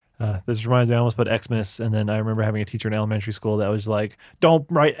This reminds me, I almost put Xmas, and then I remember having a teacher in elementary school that was like, don't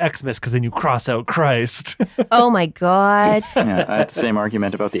write Xmas because then you cross out Christ. Oh my God. Yeah, I had the same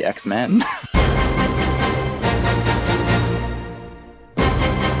argument about the X-Men.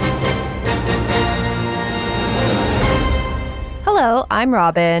 Hello, I'm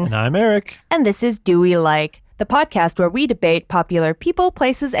Robin. And I'm Eric. And this is Do We Like, the podcast where we debate popular people,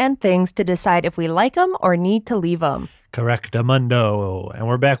 places, and things to decide if we like them or need to leave them. Correctamundo. And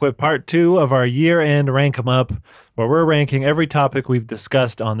we're back with part 2 of our year-end Rank 'em Up, where we're ranking every topic we've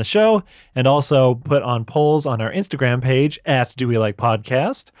discussed on the show and also put on polls on our Instagram page at Do We Like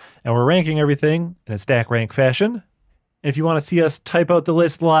Podcast. And we're ranking everything in a stack rank fashion. If you want to see us type out the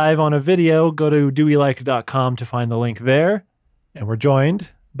list live on a video, go to dowelike.com to find the link there. And we're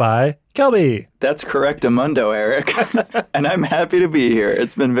joined by Kelby. That's correctamundo, Eric. And I'm happy to be here.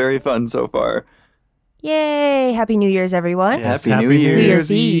 It's been very fun so far. Yay! Happy New Year's, everyone. Yes, Happy New Year's. New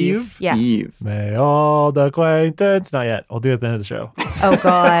Year's Eve. Yeah. Eve. May all the acquaintance. Not yet. We'll do it at the end of the show. Oh,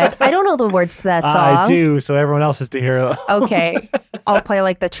 God. I don't know the words to that song. I do, so everyone else has to hear it. Okay. I'll play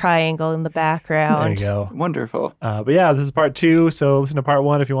like the triangle in the There you background. go. Wonderful. But yeah, this is part 2. So listen to part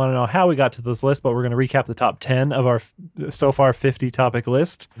 1 if you want to know how we got to this list. But we're going to recap the top 10 of our so far 50 topic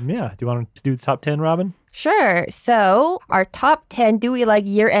list. Yeah. Do you want to do the top 10, Robin? Sure. So our top 10 Do We Like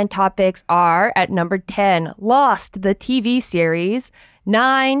year-end topics are at number 10, Lost, the TV series,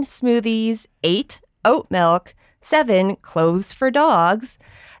 9, smoothies, 8, oat milk, 7, clothes for dogs,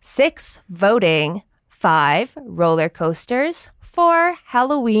 6, voting, 5, roller coasters, 4,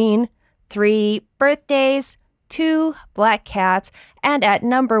 Halloween, 3, birthdays, 2, black cats, and at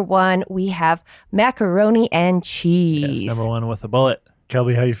number 1, we have macaroni and cheese. Yes, number 1 with a bullet.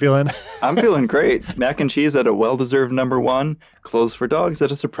 Kelby, how you feeling? I'm feeling great. Mac and cheese at a well-deserved number 1. Clothes for dogs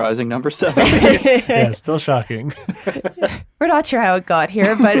at a surprising number 7. Yeah, still shocking. We're not sure how it got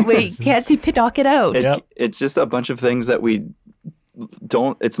here, but we can't seem to knock it out. Yep. It's just a bunch of things that we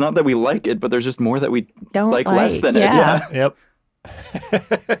don't... It's not that we like it, but there's just more that we Don't like less than yeah. it. Yeah.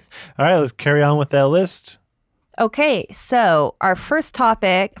 Yep. All right, let's carry on with that list. Okay, so our first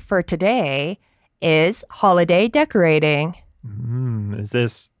topic for today is holiday decorating. Is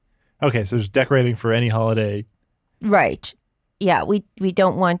this... Okay, so there's decorating for any holiday. Right. Yeah, we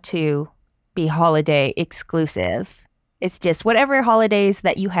don't want to be holiday exclusive. It's just whatever holidays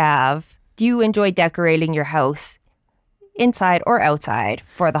that you have, do you enjoy decorating your house inside or outside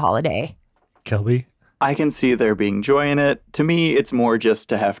for the holiday? Kelby? I can see there being joy in it. To me, it's more just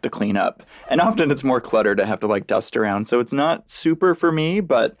to have to clean up. And often it's more clutter to have to like dust around. So it's not super for me,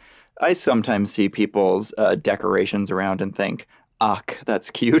 but I sometimes see people's decorations around and think, "Ach,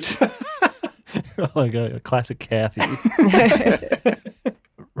 that's cute." Like a classic Kathy.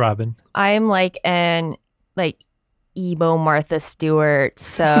 Robin? I am like an emo Martha Stewart,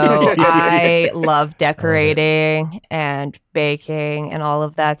 so I love decorating and baking and all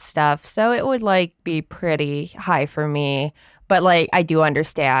of that stuff. So it would be pretty high for me, but I do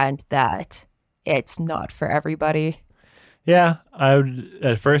understand that it's not for everybody. Yeah,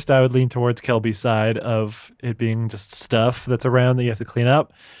 at first I would lean towards Kelby's side of it being just stuff that's around that you have to clean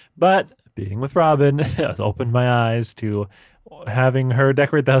up. But being with Robin has opened my eyes to having her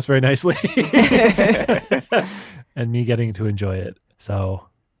decorate the house very nicely and me getting to enjoy it. So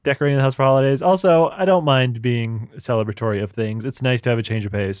decorating the house for holidays. Also, I don't mind being celebratory of things. It's nice to have a change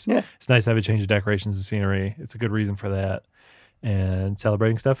of pace. Yeah. It's nice to have a change of decorations and scenery. It's a good reason for that. And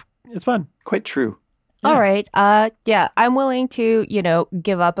celebrating stuff, it's fun. Quite true. All right. Yeah, I'm willing to,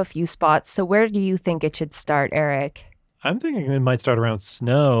 give up a few spots. So where do you think it should start, Eric? I'm thinking it might start around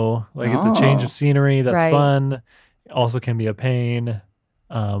snow. It's a change of scenery that's Right. fun. Also can be a pain.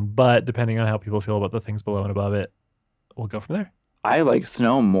 But depending on how people feel about the things below and above it, we'll go from there. I like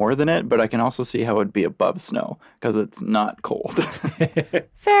snow more than it, but I can also see how it would be above snow because it's not cold.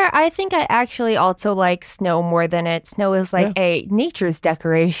 Fair. I think I actually also like snow more than it. Snow is a nature's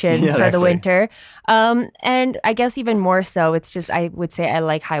decoration Yes. for the Exactly. winter. And I guess even more so, it's just I would say I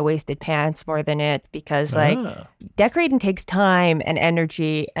like high-waisted pants more than it because decorating takes time and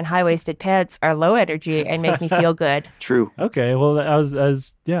energy, and high-waisted pants are low energy and make me feel good. True. Okay, well,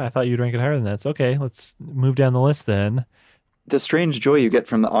 I thought you'd rank it higher than that. So, okay, let's move down the list then. The strange joy you get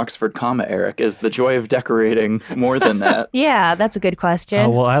from the Oxford comma, Eric, is the joy of decorating more than that. Yeah, that's a good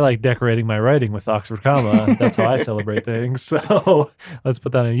question. Well, I like decorating my writing with Oxford comma. That's how I celebrate things. So let's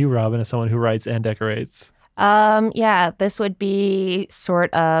put that on you, Robin, as someone who writes and decorates. Yeah, this would be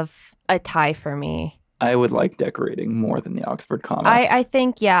sort of a tie for me. I would like decorating more than the Oxford comma. I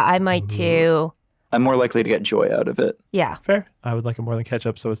think, yeah, I might too. I'm more likely to get joy out of it. Yeah. Fair. I would like it more than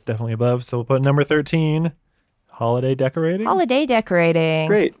ketchup, so it's definitely above. So we'll put number 13, holiday decorating. Holiday decorating.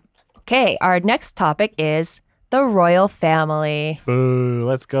 Great. Okay, our next topic is the royal family. Boo,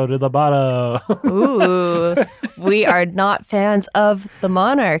 let's go to the bottom. Ooh, we are not fans of the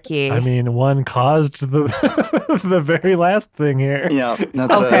monarchy. I mean, one caused the the very last thing here. Yeah,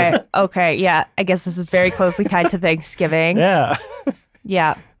 that's Okay, yeah. I guess this is very closely tied to Thanksgiving. Yeah.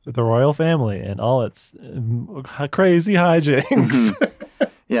 Yeah. The royal family and all its crazy hijinks.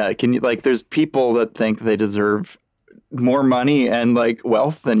 Yeah, can you like? There's people that think they deserve more money and like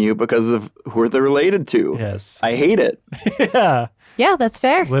wealth than you because of who they're related to. Yes. I hate it. Yeah. Yeah, that's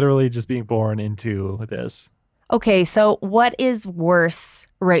fair. Literally just being born into this. Okay, so what is worse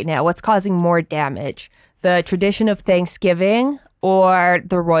right now? What's causing more damage? The tradition of Thanksgiving or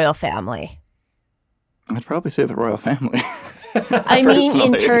the royal family? I'd probably say the royal family. I mean,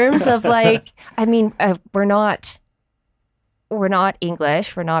 in Personally. terms of like, we're not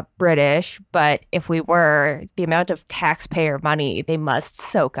English, we're not British, but if we were, the amount of taxpayer money they must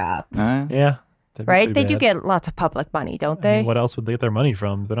soak up, Yeah. that'd be right? pretty They do bad. get lots of public money, don't I they? mean, what else would they get their money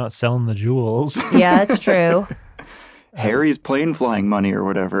from? They're not selling the jewels. Yeah, that's true. Harry's plane flying money or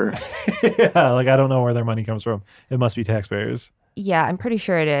whatever. Yeah, like I don't know where their money comes from. It must be taxpayers. Yeah, I'm pretty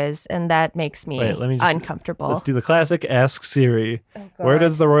sure it is, and that makes me Wait, let me just- uncomfortable. Let's do the classic Ask Siri. Oh, Where God.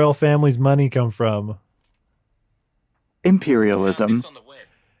 does the royal family's money come from? Imperialism.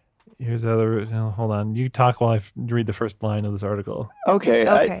 Here's the other. Hold on. You talk while I read the first line of this article. Okay,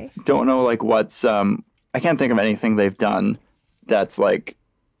 Okay. I don't know like what's I can't think of anything they've done that's like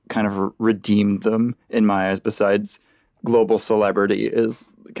kind of redeemed them in my eyes besides global celebrity is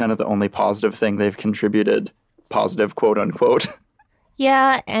kind of the only positive thing they've contributed, positive quote unquote.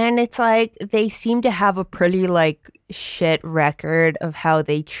 Yeah, and it's like they seem to have a pretty like shit record of how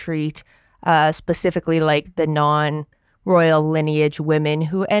they treat specifically like the non-royal lineage women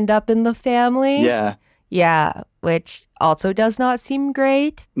who end up in the family. Yeah. Yeah, which also does not seem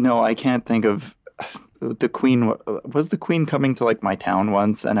great. No, I can't think of the queen. Was the queen coming to like my town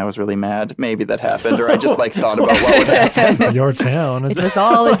once and I was really mad? Maybe that happened, or I just like thought about what would happen. Your town. It was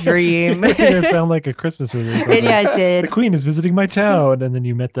all a dream. Making it sound like a Christmas movie. Or something. Yeah, it The did. queen is visiting my town, and then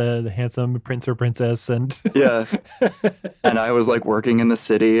you met the handsome prince or princess, and Yeah. And I was like working in the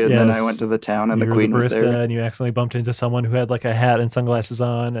city, and then I Yes. went to the town, and you the were queen the was barista, there. and you accidentally bumped into someone who had like a hat and sunglasses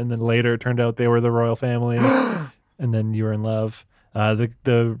on, and then later it turned out they were the royal family, and then you were in love.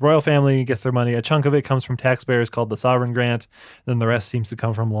 The royal family gets their money. A chunk of it comes from taxpayers called the sovereign grant. Then the rest seems to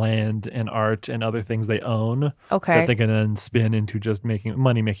come from land and art and other things they own Okay. that they can then spin into just making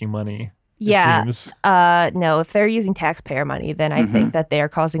money. It Yeah. seems. No, if they're using taxpayer money, then I think that they are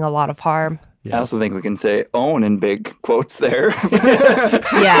causing a lot of harm. I also think we can say own in big quotes there.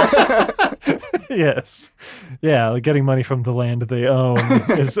 Yeah. Yes. Yeah, like getting money from the land they own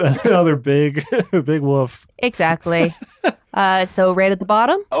is another big woof. Exactly. So right at the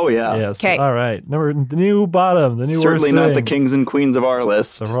bottom. Oh yeah. Yes. 'Kay. All right. The new bottom, the new Certainly worst not the thing. kings and queens of our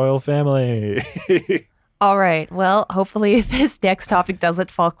list. The royal family. All right. Well, hopefully this next topic doesn't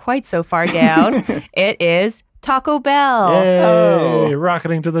fall quite so far down. It is Taco Bell. Yay! Oh.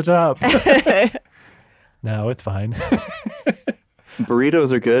 Rocketing to the top. No, it's fine.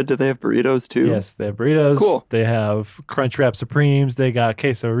 Burritos are good. Do they have burritos too? Yes, they have burritos. Cool. They have Crunchwrap Supremes. They got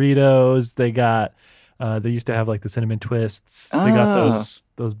quesoritos. They got. They used to have like the cinnamon twists. They got Ah.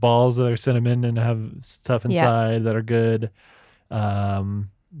 those balls that are cinnamon and have stuff inside that are good.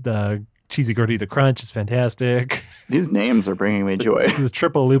 The cheesy gordita crunch is fantastic. These names are bringing me joy. The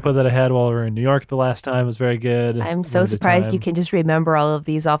triple lupa that I had while we were in New York the last time was very good. I'm so Limited surprised you time. can just remember all of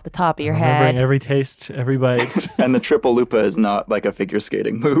these off the top of your Remembering head. every taste, every bite. And the triple lupa is not like a figure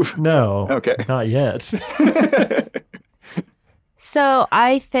skating move. No. Okay. Not yet. So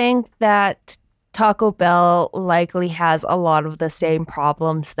I think that Taco Bell likely has a lot of the same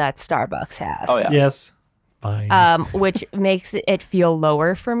problems that Starbucks has. Oh, yeah. Yes. Fine. Which makes it feel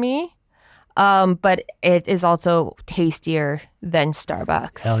lower for me. But it is also tastier than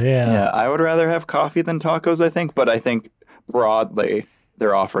Starbucks. Hell yeah. Yeah, I would rather have coffee than tacos, I think, but I think broadly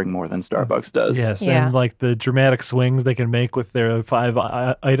they're offering more than Starbucks does. Yes, Yeah. and like the dramatic swings they can make with their 5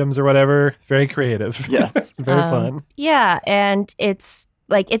 items or whatever, very creative. Yes. Very fun. Yeah, and it's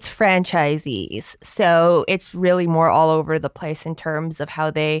franchisees. So it's really more all over the place in terms of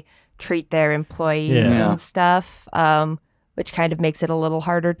how they treat their employees Yeah. and stuff. Which kind of makes it a little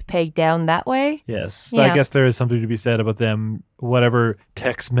harder to peg down that way. Yes, Yeah. I guess there is something to be said about them. Whatever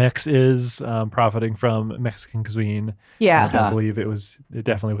Tex-Mex is, profiting from Mexican cuisine. I Yeah. don't believe it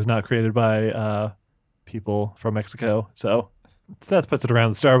definitely was not created by people from Mexico. So that puts it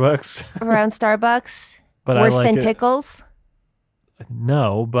around the Starbucks. Around Starbucks. But Worse I like than it. pickles.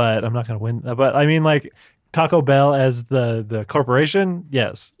 No, but I'm not going to win. But I mean, like Taco Bell as the corporation,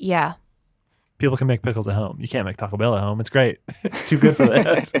 yes. Yeah. People can make pickles at home. You can't make Taco Bell at home. It's great. It's too good for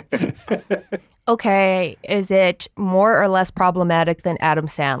that. Okay, is it more or less problematic than Adam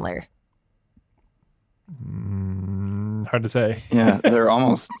Sandler? Hard to say. Yeah, they're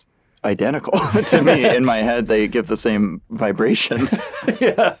almost identical to me. In my head, they give the same vibration.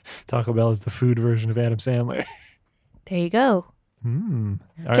 Yeah. Taco Bell is the food version of Adam Sandler. There you go. Okay,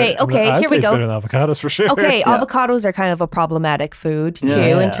 I'd here say we it's go. better than avocados for sure. Okay, Yeah. avocados are kind of a problematic food too,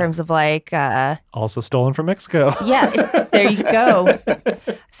 Yeah. in terms of like, Also stolen from Mexico. yeah, there you go.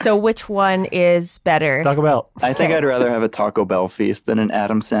 So which one is better? Taco Bell. I think I'd rather have a Taco Bell feast than an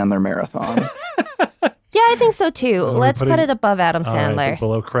Adam Sandler marathon. Yeah, I think so too. we're Let's put putting- it above Adam All right, Sandler. but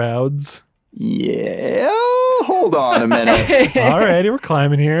below crowds. Yeah, hold on a minute. Alrighty, we're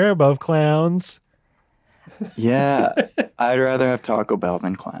climbing here above clowns. Yeah, I'd rather have Taco Bell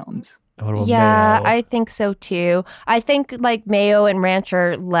than clowns. What about Yeah, mayo? I think so too. I think like mayo and ranch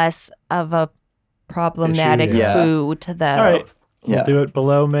are less of a problematic Issue, yeah. food, though. All right, Yeah. we'll do it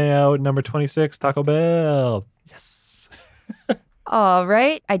below mayo. Number 26, Taco Bell. Yes. All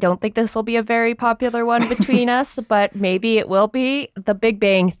right. I don't think this will be a very popular one between us, but maybe it will be. The Big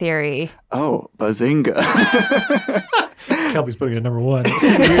Bang Theory. Oh, bazinga. Kelby's putting it at number 1.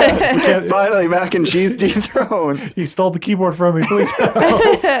 Yes, we can't- Finally, mac and cheese dethroned. he stole the keyboard from me. Please help.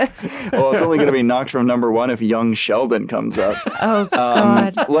 Well, it's only going to be knocked from number 1 if young Sheldon comes up. Oh,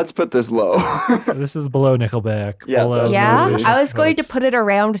 God. Let's put this low. This is below Nickelback. Yes, below Yeah, Motivation I was going to Quotes. put it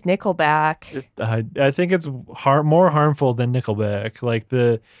around Nickelback. I think it's more harmful than Nickelback. Like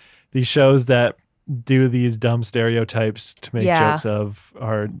these shows that do these dumb stereotypes to make Yeah. jokes of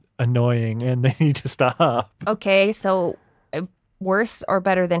are annoying, and they need to stop. Okay, so worse or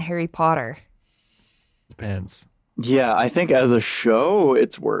better than Harry Potter? Depends. Yeah, I think as a show,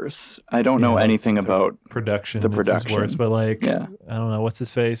 it's worse. I don't know Yeah, anything about. Production. The it seems production. worse, but like Yeah. I don't know what's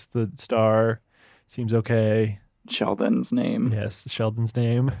his face. The star seems okay. Sheldon's name. Yes, Sheldon's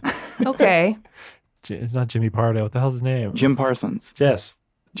name. Okay. It's not Jimmy Pardo. What the hell's his name? Jim Parsons. Yes,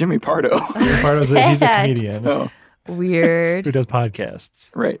 Jimmy Pardo. Jimmy Pardo's he's a Sad. comedian Oh, Weird. who does podcasts.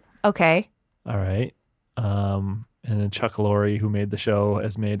 right. Okay. All right. And then Chuck Lorre, who made the show,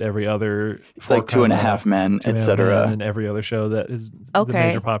 has made every other It's like Two and a Half Men, etc. and every other show that is the Okay.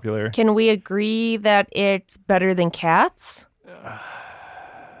 major popular. Can we agree that it's better than Cats?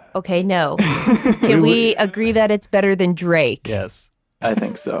 Okay, no. Can we agree that it's better than Drake? Yes, I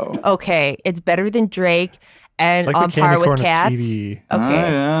think so. Okay, it's better than Drake and it's like on the candy par corn with of Cats. TV.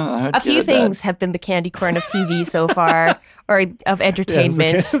 Okay. Yeah, I'd A give few it that. things have been the candy corn of TV so far, or of entertainment.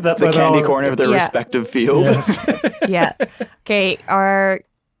 Yes, that's The why they're candy all- corn of their Yeah. respective field. Yes. Yeah. Okay.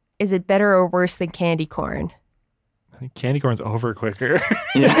 Is it better or worse than candy corn? Candy corn's over quicker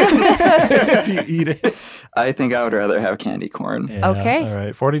Yeah. if you eat it. I think I would rather have candy corn. Yeah, Okay. All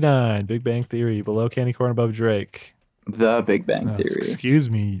right. 49. Big Bang Theory. Below candy corn, above Drake. The Big Bang Oh, Theory. excuse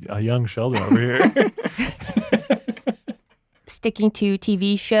me, a young Sheldon over here. Sticking to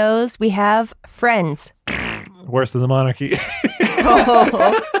TV shows, we have Friends. Worse than the Monarchy.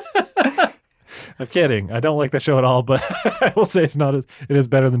 Oh, I'm kidding. I don't like that show at all, but I will say it is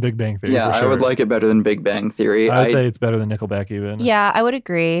better than Big Bang Theory. Yeah, for I sure. would like it better than Big Bang Theory. I would say it's better than Nickelback even. yeah, I would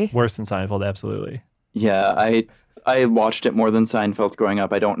agree. Worse than Seinfeld, absolutely. Yeah, I watched it more than Seinfeld growing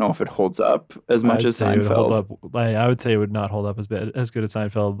up. I don't know if it holds up as much I'd as say it would hold Seinfeld. up. I would say it would not hold up as good as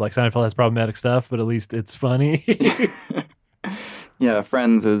Seinfeld. Like Seinfeld has problematic stuff, but at least it's funny. Yeah,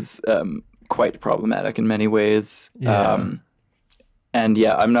 Friends is quite problematic in many ways. Yeah. And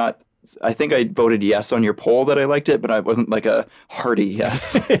yeah, I think I voted yes on your poll that I liked it, but I wasn't like a hearty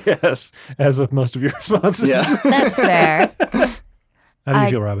yes. Yes, as with most of your responses. Yeah. That's fair. How do you I-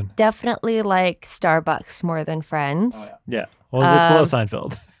 feel, Robin? Definitely like Starbucks more than Friends. Yeah. Well, it's below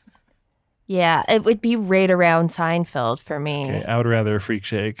Seinfeld. Yeah, it would be right around Seinfeld for me. Okay, I would rather Freak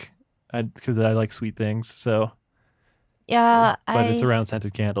Shake because I like sweet things. So, Yeah, but it's around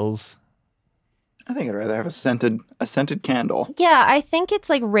scented candles. I think I'd rather have a scented candle. Yeah, I think it's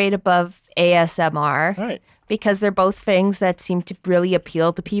like right above ASMR All right. because they're both things that seem to really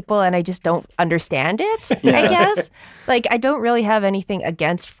appeal to people and I just don't understand it, I Yeah. guess. Like, I don't really have anything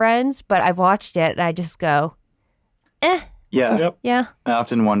against Friends, but I've watched it and I just go, Yeah. Yep. yeah. I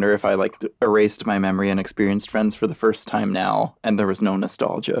often wonder if I erased my memory and experienced Friends for the first time now and there was no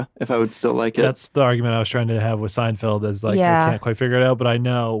nostalgia, if I would still like it. That's the argument I was trying to have with Seinfeld. Is like Yeah. I can't quite figure it out, but I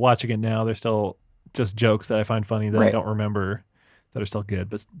know watching it now, there's still just jokes that I find funny that I Right. don't remember that are still good.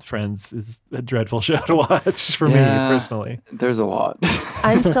 But Friends is a dreadful show to watch for Yeah. me personally. There's a lot.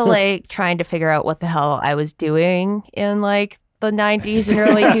 I'm still like trying to figure out what the hell I was doing in like the 90s and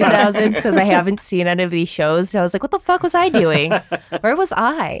early 2000s because I haven't seen any of these shows. And I was like, what the fuck was I doing? Where was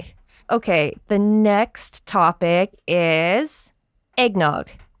I? Okay, the next topic is eggnog.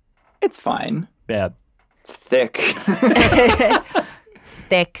 It's fine. Bad. It's thick.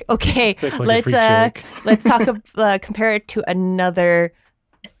 Thick. Okay, Thick like a fruit shake. let's talk. Compare it to another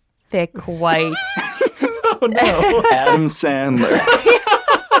thick white. Oh no. Adam Sandler.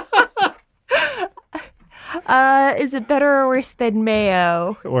 Is it better or worse than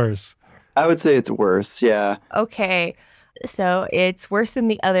mayo? Worse. I would say it's worse. Yeah. Okay, so it's worse than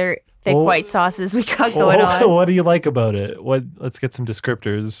the other thick Well- white sauces we got going on. What do you like about it? Let's get some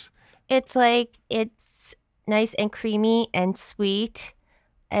descriptors. It's like it's nice and creamy and sweet,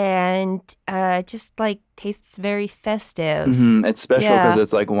 and just like tastes very festive. It's special Yeah. because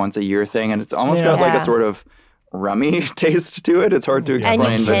it's like once a year thing, and it's almost Yeah. got like Yeah. a sort of rummy taste to it. It's hard to And And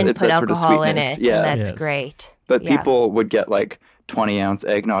explain, you but can it's put that sort of alcohol in sweetness. it, Yeah. and that's Yes. great. But Yeah. people would get like 20-ounce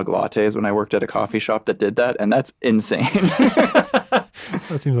eggnog lattes when I worked at a coffee shop that did that, and that's insane.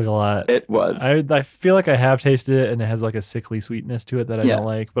 That seems like a lot. It was. I feel like I have tasted it and it has like a sickly sweetness to it that I Yeah. don't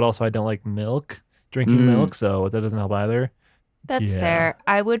like, but also I don't like drinking milk, so that doesn't help either. That's Yeah. fair.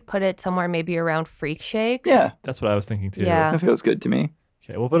 I would put it somewhere maybe around Freak Shakes. Yeah, That's what I was thinking too. Yeah. that feels good to me.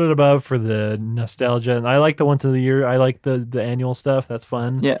 Okay, we'll put it above for the nostalgia. And I like the once of the year. I like the annual stuff. That's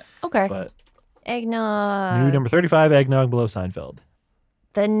fun. Yeah. Okay. But Eggnog. new number 35, eggnog below Seinfeld.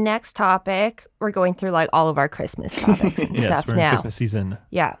 The next topic, we're going through like all of our Christmas topics and Yes, stuff we're in now. Christmas season.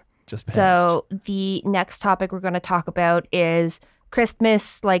 Yeah. Just passed. So the next topic we're going to talk about is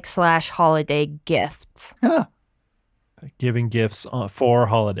Christmas like / holiday gifts. Ah, Giving gifts for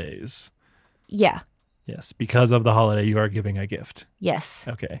holidays. Yeah. Yes, because of the holiday, you are giving a gift. Yes.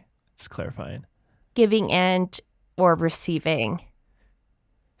 Okay, just clarifying. Giving and or receiving.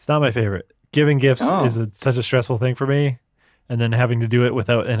 It's not my favorite. Giving gifts Oh. is such a stressful thing for me, and then having to do it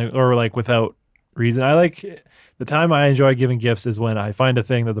without reason. I like the time I enjoy giving gifts is when I find a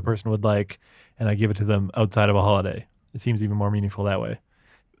thing that the person would like, and I give it to them outside of a holiday. It seems even more meaningful that way.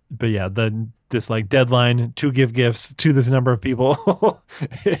 But yeah, this like deadline to give gifts to this number of people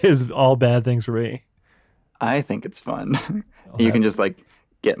is all bad things for me. I think it's fun. You can just like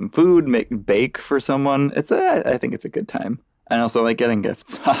get them food, bake for someone. I think it's a good time. And also like getting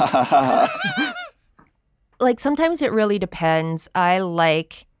gifts. Like sometimes it really depends. I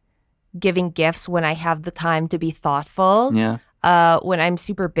like giving gifts when I have the time to be thoughtful. Yeah. When I'm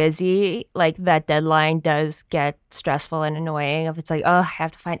super busy, like that deadline does get stressful and annoying. If it's like, oh, I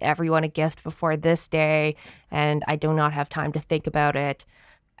have to find everyone a gift before this day, and I do not have time to think about it.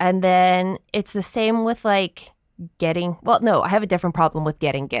 And then it's the same with like I have a different problem with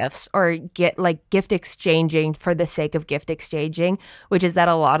getting gifts or gift exchanging for the sake of gift exchanging, which is that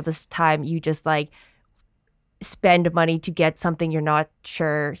a lot of this time you just like spend money to get something you're not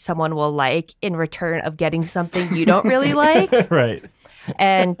sure someone will like in return of getting something you don't really like. Right.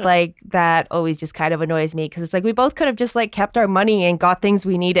 And like that always just kind of annoys me because it's like we both could have just like kept our money and got things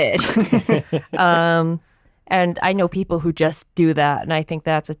we needed. And I know people who just do that, and I think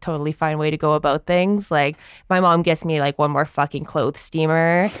that's a totally fine way to go about things. Like my mom gets me like one more fucking clothes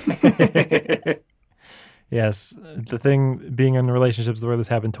steamer. Yes, the thing being in relationships where this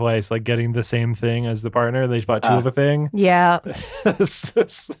happened twice, like getting the same thing as the partner, they bought two of a thing. Yeah.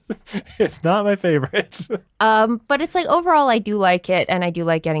 It's not my favorite. But it's like overall I do like it, and I do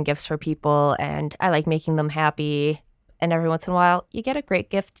like getting gifts for people, and I like making them happy. And every once in a while you get a great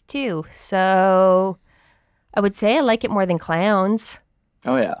gift too. So I would say I like it more than clowns.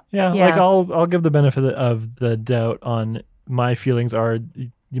 Oh yeah. Yeah, Yeah. like I'll give the benefit of the doubt on my feelings are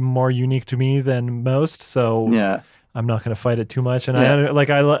more unique to me than most, so Yeah. I'm not going to fight it too much. And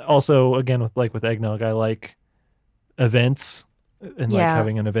Yeah. also again with eggnog, I like events and like Yeah.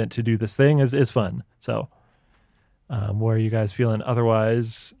 having an event to do this thing is fun. So, where are you guys feeling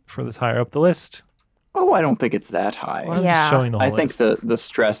otherwise for this higher up the list? Oh, I don't think it's that high. Well, I'm Yeah. just showing the whole I think list. the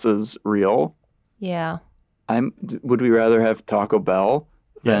stress is real. Yeah. Would we rather have Taco Bell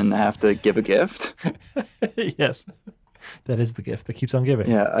than Yes. have to give a gift? Yes, that is the gift that keeps on giving.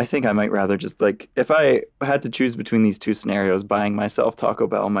 Yeah, I think I might rather just like if I had to choose between these two scenarios, buying myself Taco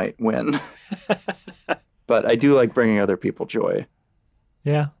Bell might win. But I do like bringing other people joy.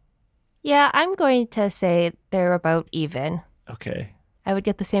 Yeah. Yeah, I'm going to say they're about even. Okay. I would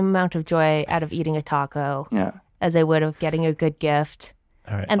get the same amount of joy out of eating a taco Yeah. as I would of getting a good gift.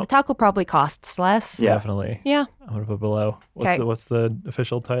 All right. And the taco probably costs less. Yeah. Definitely. Yeah. I'm gonna put below. Okay. What's the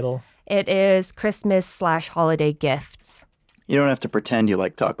official title? It is Christmas / holiday gifts. You don't have to pretend you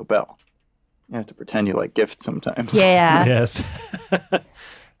like Taco Bell. You have to pretend you like gifts sometimes. Yeah. Yes.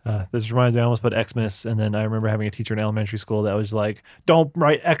 This reminds me, I almost put Xmas, and then I remember having a teacher in elementary school that was like, "Don't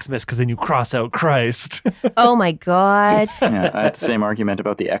write Xmas because then you cross out Christ." Oh my God. Yeah, I had the same argument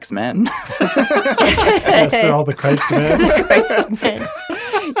about the X-Men. Yes, they're all the Christ men. Christ men.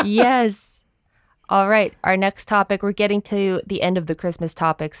 Yes. All right. Our next topic, we're getting to the end of the Christmas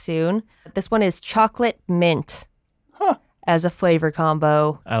topic soon. This one is chocolate mint as a flavor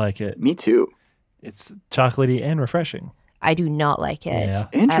combo. I like it. Me too. It's chocolatey and refreshing. I do not like it. Yeah.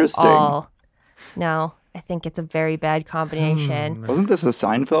 Interesting. At all. No, I think it's a very bad combination. Wasn't this a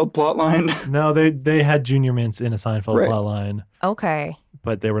Seinfeld plotline? No, they had Junior Mints in a Seinfeld Right. plotline, Okay.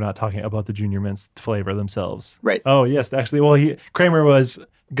 but they were not talking about the Junior Mints flavor themselves. Right. Oh yes, actually, well, Kramer was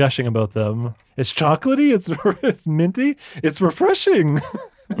gushing about them. It's chocolatey. It's minty. It's refreshing.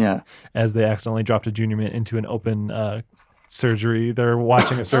 Yeah. As they accidentally dropped a Junior Mint into an open surgery. They're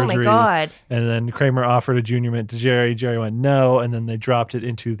watching a Oh surgery. my God. And then Kramer offered a Junior Mint to Jerry. Jerry went no, and then they dropped it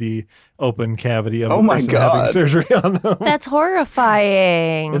into the open cavity of Oh a my person having God. surgery on them. That's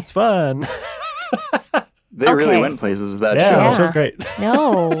horrifying. It's fun. They really Okay. went places with that Yeah, show. that Yeah. show's great.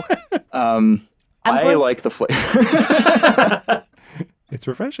 No. I'm I going- like the flavor. It's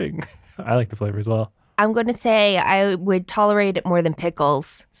refreshing. I like the flavor as well. I'm going to say I would tolerate it more than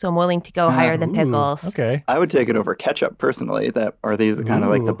pickles. So I'm willing to go higher than Ooh, pickles. Okay. I would take it over ketchup personally. Are these kind of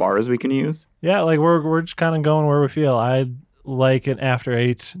like the Ooh. bars we can use? Yeah, like we're just kind of going where we feel. I like an after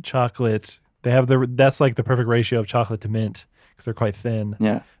eight chocolate. They have that's like the perfect ratio of chocolate to mint because they're quite thin.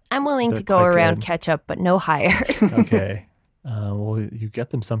 Yeah. I'm willing They're to go quite around good. ketchup, but no higher. Okay. Well, you get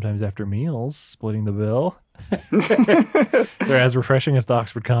them sometimes after meals, splitting the bill. They're as refreshing as the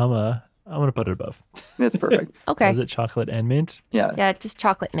Oxford comma. I'm going to put it above. It's perfect. Okay. Is it chocolate and mint? Yeah. Yeah, just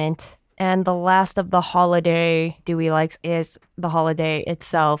chocolate mint. And the last of the holiday do we likes is the holiday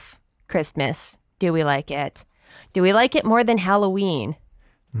itself, Christmas. Do we like it? Do we like it more than Halloween?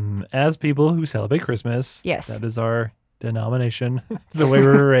 As people who celebrate Christmas, Yes. that is our denomination, the way we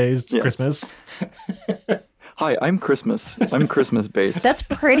were raised, Yes. Christmas. Hi, I'm Christmas. I'm Christmas based. That's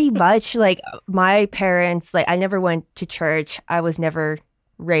pretty much like my parents, like I never went to church. I was never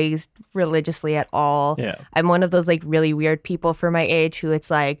raised religiously at all. Yeah. I'm one of those like really weird people for my age who it's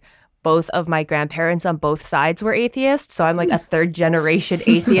like both of my grandparents on both sides were atheists. So I'm like a third generation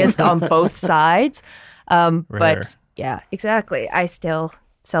atheist on both sides. But Rare. yeah, exactly. I still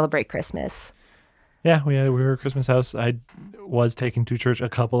celebrate Christmas. Yeah, we were a Christmas house. I was taken to church a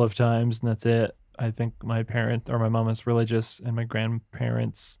couple of times, and that's it. I think my mom is religious, and my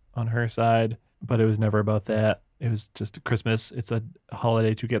grandparents on her side, but it was never about that. It was just Christmas. It's a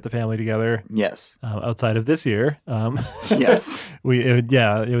holiday to get the family together. Yes. Outside of this year, Yes.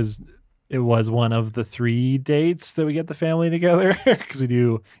 it was one of the 3 dates that we get the family together because we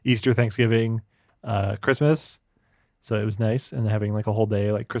do Easter, Thanksgiving, Christmas. So it was nice, and having like a whole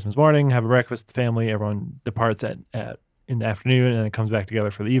day, like Christmas morning, have a breakfast, the family, everyone departs at in the afternoon, and then comes back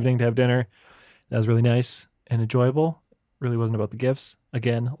together for the evening to have dinner. That was really nice and enjoyable. Really wasn't about the gifts.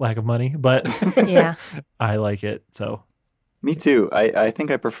 Again, lack of money, but Yeah. I like it. So Me too. I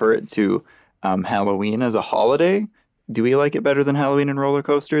think I prefer it to Halloween as a holiday. Do we like it better than Halloween and roller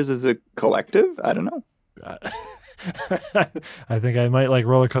coasters as a collective? I don't know. I think I might like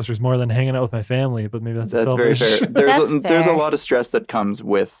roller coasters more than hanging out with my family, but maybe that's That's very selfish. fair. That's There's a fair. lot of stress that comes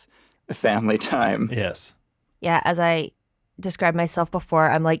with family time. Yes. Yeah, as I described myself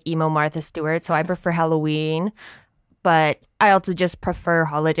before, I'm like emo Martha Stewart, so I prefer Halloween. But I also just prefer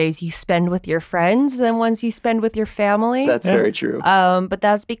holidays you spend with your friends than ones you spend with your family. That's Yeah. very true. But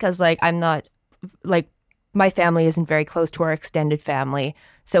that's because like I'm not like my family isn't very close to our extended family.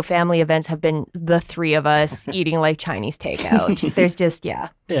 So family events have been the 3 of us eating like Chinese takeout. There's just Yeah,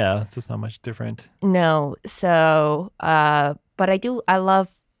 it's just not much different. no. So but I love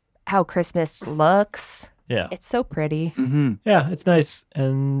how Christmas looks. Yeah. It's so pretty. hmm Yeah, it's nice,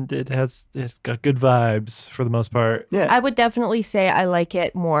 and it's got good vibes for the most part. Yeah. I would definitely say I like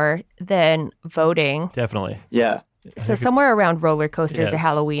it more than voting. Definitely. Yeah. So somewhere around roller coasters or Yes.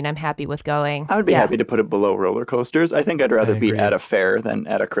 Halloween, I'm happy with going. I would be Yeah. happy to put it below roller coasters. I think I'd rather be agree. at a fair than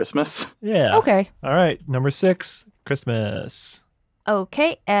at a Christmas. Yeah. Okay. All right. Number 6, Christmas.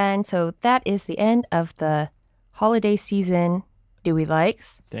 Okay. And so that is the end of the holiday season Dewey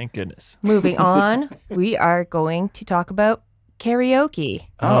Likes. Thank goodness. Moving on, we are going to talk about karaoke.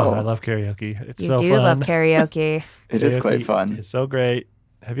 Oh, Oh. I love karaoke. It's You so do fun. love karaoke. It is quite Karaoke fun. It's so great.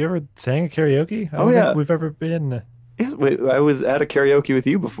 Have you ever sang at karaoke? I Oh, don't yeah. think we've ever been. Yes, wait, I was at a karaoke with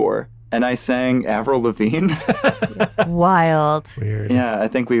you before, and I sang Avril Lavigne. Wild. Weird. Yeah, I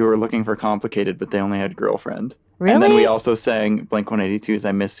think we were looking for Complicated, but they only had Girlfriend. Really? And then we also sang Blink-182's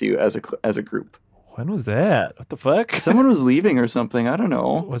 "I Miss You" as a group. When was that? What the fuck? Someone was leaving or something. I don't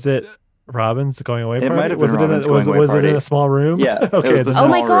know. Was it Robin's going away It party? might have been was Robin's it in a, going away was it in party. a small room? Yeah, it okay. was the Oh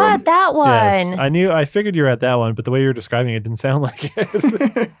my small God, room. that one. Yes, I figured you were at that one, but the way you were describing it didn't sound like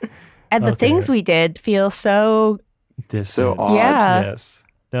it. And the Okay. things we did feel so Distant. odd. Yeah. Yes.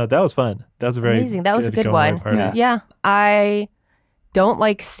 No, that was fun. That was a very Amazing. That was a good going away one. party. Yeah. Yeah, I don't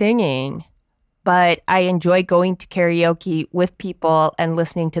like singing, but I enjoy going to karaoke with people and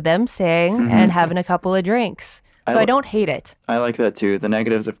listening to them sing and having a couple of drinks. So I don't hate it. I like that too. The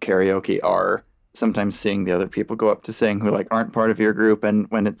negatives of karaoke are sometimes seeing the other people go up to sing who like aren't part of your group, and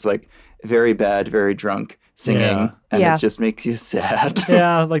when it's like very bad, very drunk singing, Yeah. and Yeah. it just makes you sad.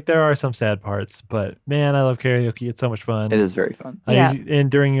 Yeah, like there are some sad parts, but man, I love karaoke. It's so much fun. It is very fun. Yeah. And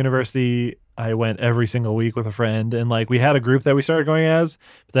during university, I went every single week with a friend, and like we had a group that we started going as,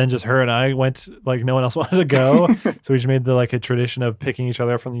 but then just her and I went, like no one else wanted to go, so we just made a tradition of picking each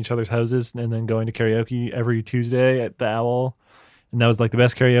other up from each other's houses and then going to karaoke every Tuesday at the Owl, and that was like the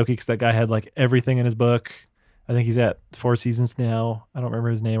best karaoke because that guy had like everything in his book. I think he's at Four Seasons now. I don't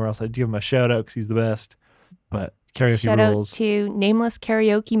remember his name, or else I'd give him a shout out because he's the best. But karaoke Shout rules. out to Nameless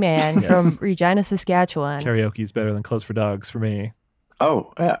Karaoke Man Yes. from Regina, Saskatchewan. Karaoke is better than Clothes for Dogs for me.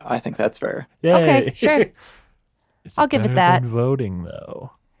 Oh, yeah, I think that's fair. Yay. Okay, sure. Is I'll give it better that. than voting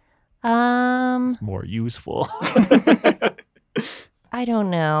though. Um, More useful. I don't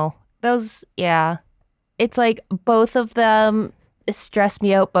know. Those, yeah. It's like both of them stress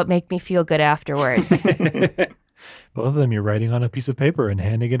me out but make me feel good afterwards. Both of them you're writing on a piece of paper and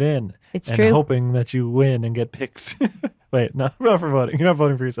handing it in. It's and true. hoping that you win and get picked. Wait, not for voting. You're not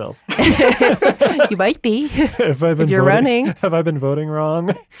voting for yourself. You might be. If I've been you're voting, running. Have I been voting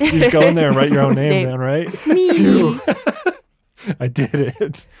wrong? You just go in there and write your own name down, right? Me. I did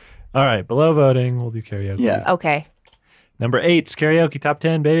it. All right, below voting, we'll do karaoke. Yeah. Okay. Number 8, karaoke top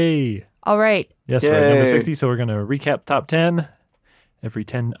 10, baby. All right. Yes, we're at number Yay. 60, so we're going to recap top 10, every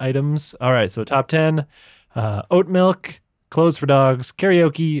 10 items. All right, so top 10, oat milk, clothes for dogs,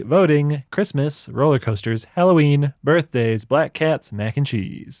 karaoke, voting, Christmas, roller coasters, Halloween, birthdays, black cats, mac and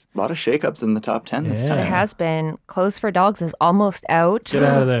cheese. A lot of shakeups in the top 10 this Yeah. time. There has been. Clothes for Dogs is almost out. Get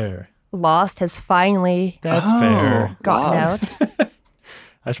out of there. Lost has finally That's Oh, fair. gotten Lost.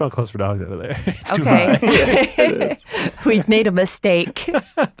 I just want clothes for dogs out of there. It's too Okay. high. Yes, it is. We've made a mistake.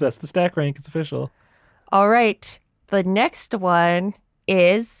 That's the stack rank. It's official. All right. The next one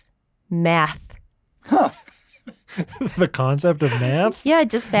is math. The concept of math. Yeah,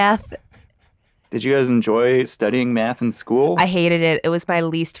 just math. Did you guys enjoy studying math in school? I hated it. It was my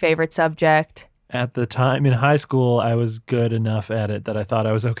least favorite subject. At the time in high school, I was good enough at it that I thought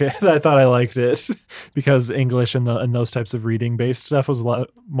I was okay. That I thought I liked it because English and those types of reading based stuff was a lot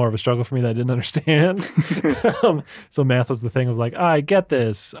more of a struggle for me that I didn't understand. So math was the thing. I was like, I get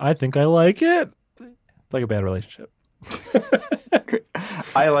this. I think I like it. Like a bad relationship.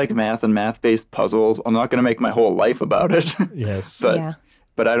 I like math and math-based puzzles. I'm not going to make my whole life about it, Yes. but Yeah.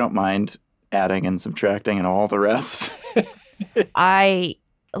 but I don't mind adding and subtracting and all the rest. I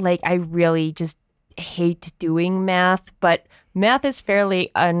really just hate doing math, but math is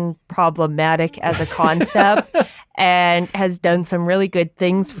fairly unproblematic as a concept and has done some really good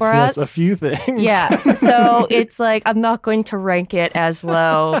things for Yes, us. a few things. Yeah. So it's like I'm not going to rank it as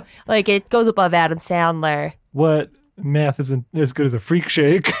low. Like it goes above Adam Sandler. What math isn't as good as a freak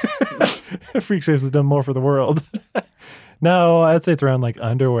shake. Freak shakes has done more for the world. No, I'd say it's around like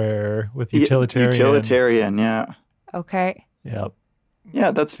underwear with utilitarian. Utilitarian, yeah. Okay. Yep.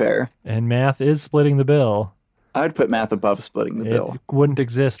 Yeah, that's fair. And math is splitting the bill. I'd put math above splitting the bill. It wouldn't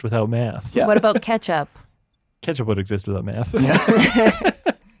exist without math. Yeah. What about ketchup? Ketchup would exist without math. Yeah.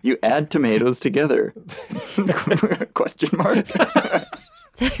 You add tomatoes together. Question mark.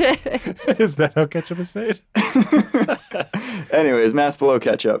 Is that how ketchup is made? Anyways, math below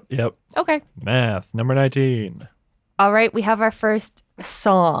ketchup. Yep. Okay. Math, number 19. All right, we have our first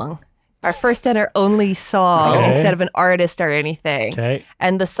song. Our first and our only song Okay. instead of an artist or anything. Okay.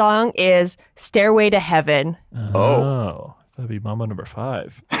 And the song is Stairway to Heaven. Oh. That'd be Mambo number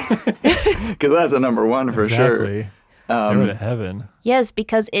 5. Because that's a number one for sure. Exactly. Stairway to heaven. Yes,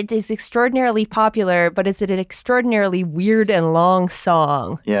 because it is extraordinarily popular, but it's an extraordinarily weird and long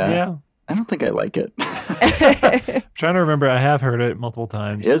song. Yeah. I don't think I like it. I'm trying to remember. I have heard it multiple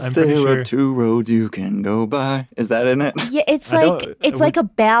times. Yes, I'm there pretty are sure. 2 roads you can go by. Is that in it? Yeah, it's I like don't- it's like a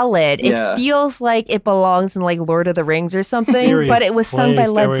ballad. Yeah. It feels like it belongs in like Lord of the Rings or something, Siri, but it was sung play by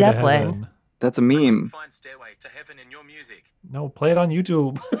Led Stairway to Zeppelin. Heaven. That's a meme. Find Stairway to Heaven in your music. No, play it on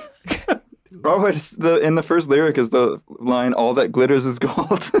YouTube. Oh, it's in the first lyric is the line, all that glitters is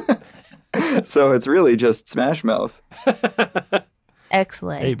gold. So it's really just Smash Mouth.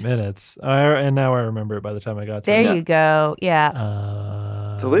 Excellent. 8 minutes. And now I remember it by the time I got to There it. you go.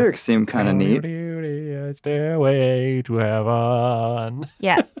 Yeah. The lyrics seem kind of neat. Stairway to heaven.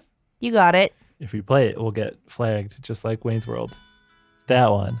 Yeah. You got it. If we play it, we'll get flagged, just like Wayne's World. It's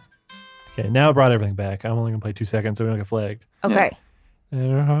that one. Okay, now I brought everything back. I'm only going to play 2 seconds so we don't get flagged. Okay.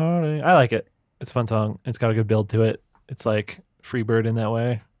 I like it. It's a fun song. It's got a good build to it. It's like Freebird in that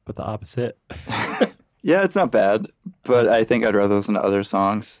way, but the opposite. Yeah, it's not bad, but I think I'd rather listen to other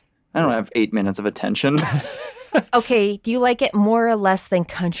songs. I don't have 8 minutes of attention. Okay. Do you like it more or less than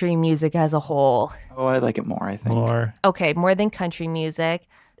country music as a whole? Oh, I like it more, I think. More. Okay. More than country music.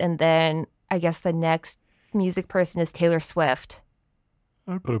 And then I guess the next music person is Taylor Swift.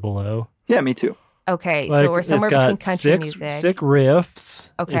 I'd put it below. Yeah, me too. Okay. Like, So we're somewhere it's got between country sick music. riffs.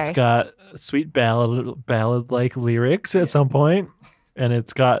 Okay. It's got sweet ballad like lyrics at some point, and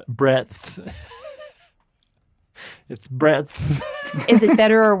it's got breadth. It's breadth. Is it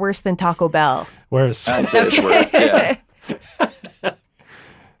better or worse than Taco Bell? Worse. I'd say it's worse, yeah.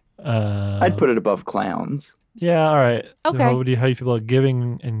 Uh, I'd put it above Clowns. Yeah, all right. Okay. How do you feel about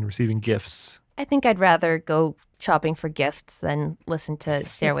giving and receiving gifts? I think I'd rather go shopping for gifts than listen to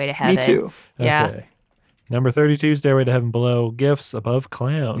Stairway to Heaven. Me too. Yeah. Okay. Number 32, Stairway to Heaven below, gifts above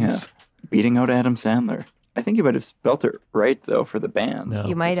clowns. Beating out Adam Sandler. I think you might have spelt it right, though, for the band. No,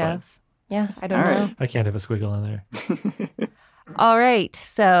 You might it's fine. have. Yeah, I don't All know. right. I can't have a squiggle on there. All right.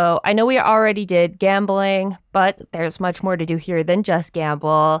 So I know we already did gambling, but there's much more to do here than just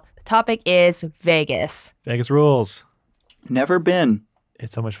gamble. The topic is Vegas. Vegas rules. Never been.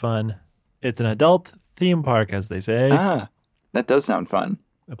 It's so much fun. It's an adult theme park, as they say. Ah, that does sound fun.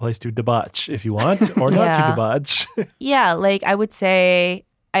 A place to debauch if you want, or not to Yeah. debauch. Yeah, like I would say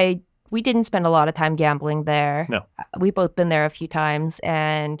we didn't spend a lot of time gambling there. No. We've both been there a few times,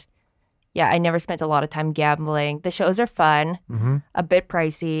 and yeah, I never spent a lot of time gambling. The shows are fun, hmm a bit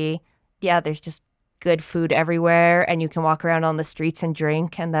pricey. Yeah, there's just good food everywhere, and you can walk around on the streets and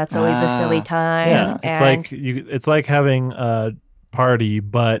drink, and that's always a silly Ah, time. Yeah, and it's like having a party,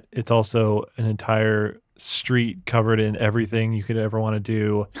 but it's also an entire street covered in everything you could ever want to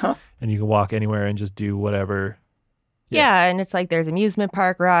do, Huh. and you can walk anywhere and just do whatever. yeah, and it's like there's amusement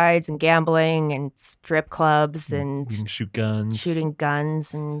park rides and gambling and strip clubs You and can shoot guns. shooting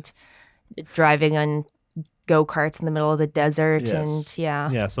guns and driving on go-karts in the middle of the desert. Yes. And yeah.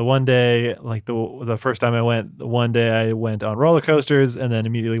 Yeah, so one day, like the first time I went, one day I went on roller coasters and then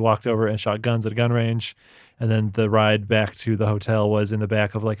immediately walked over and shot guns at a gun range. And then the ride back to the hotel was in the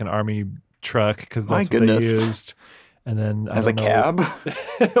back of like an army truck because My that's what goodness. they used. And then As a don't know-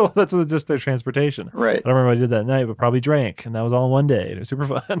 cab? well, that's just their transportation. Right. I don't remember what I did that night, but probably drank, and that was all in one day. It was super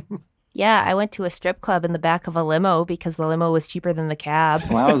fun. Yeah, I went to a strip club in the back of a limo because the limo was cheaper than the cab.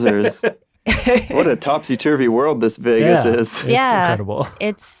 Wowzers. What a topsy-turvy world this Vegas Yeah, is. It's Yeah. incredible.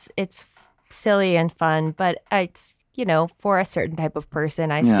 It's silly and fun, but it's, for a certain type of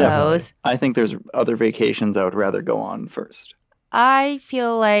person, I Yeah. suppose. I think there's other vacations I would rather go on first. I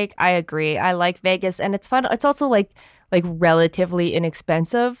feel like I agree. I like Vegas, and it's fun. It's also like relatively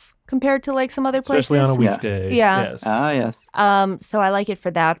inexpensive compared to like some other Especially places. on a Yeah. weekday. Yeah. Yes. Ah, yes. So I like it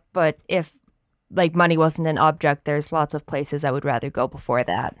for that. But if like money wasn't an object, there's lots of places I would rather go before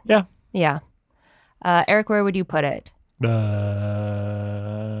that. Yeah. Yeah. Eric, where would you put it?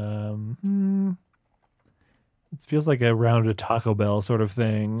 It feels like around a Taco Bell sort of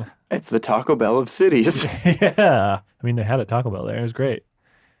thing. It's the Taco Bell of cities. Yeah. I mean, they had a Taco Bell there. It was great.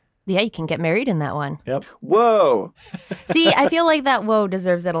 Yeah, you can get married in that one. Yep. Whoa. See, I feel like that whoa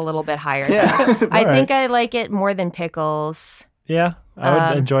deserves it a little bit higher. Yeah. I All think right. I like it more than pickles. Yeah. I would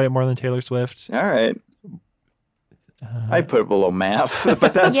Um, enjoy it more than Taylor Swift. All right. I'd put it below math,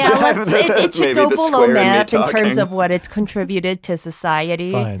 but that's, Yeah, that's it should maybe go the below square in me math in terms talking. of what it's contributed to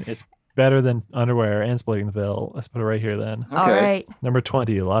society. Fine. It's better than underwear and splitting the bill. Let's put it right here then. Okay. All right. Number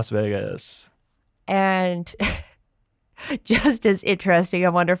 20, Las Vegas. And just as interesting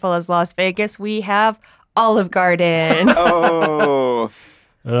and wonderful as Las Vegas, we have Olive Garden. Oh,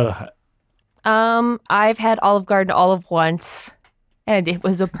 Ugh. I've had Olive Garden all of once, and it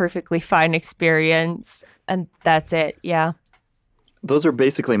was a perfectly fine experience. And that's it. Yeah. those are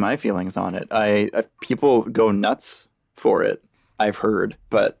basically my feelings on it. People go nuts for it. I've heard,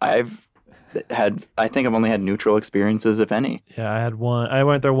 but I think I've only had neutral experiences, if any. Yeah, I had one. I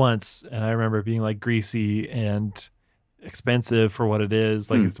went there once, and I remember it being like greasy and expensive for what it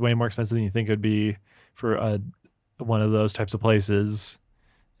is. Like it's way more expensive than you think it would be for one of those types of places.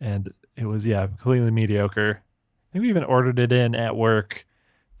 And it was completely mediocre. I think we even ordered it in at work.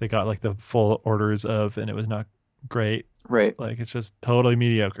 They got like the full orders of, and it was not great. Right. Like it's just totally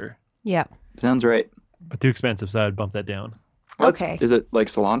mediocre, Yeah. Sounds right. but too expensive. So I'd bump that down. Okay. Is it like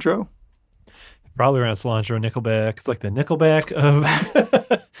cilantro? Probably around cilantro, Nickelback. It's like the Nickelback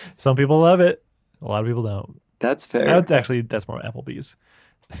of. Some people love it. A lot of people don't. That's fair. Actually, that's more Applebee's.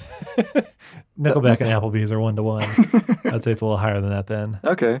 Nickelback and Applebee's are 1-to-1. I'd say it's a little higher than that then.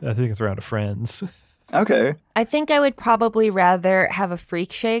 Okay. I think it's around a Friends. Okay. I think I would probably rather have a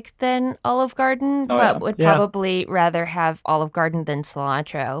Freak Shake than Olive Garden, Oh, but yeah. would Yeah. probably rather have Olive Garden than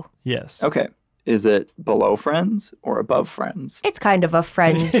cilantro. Yes. Okay. Is it below Friends or above Friends? It's kind of a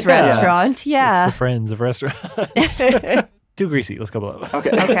Friends Yeah. restaurant. It's Yeah. the Friends of restaurants. Too greasy. Let's go below. Okay.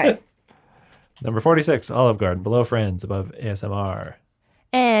 Okay. Number 46, Olive Garden. Below Friends, above ASMR.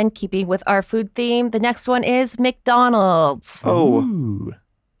 And keeping with our food theme, the next one is McDonald's. Oh, Ooh.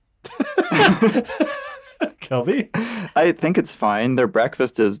 Kelby? I think it's fine. Their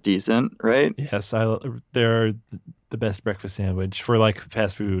breakfast is decent, right? Yes, they're the best breakfast sandwich for like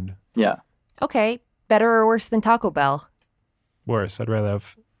fast food. Yeah. Okay. Better or worse than Taco Bell? Worse, I'd rather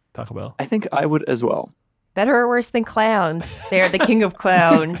have Taco Bell. I think I would as well. Better or worse than clowns? They're the king of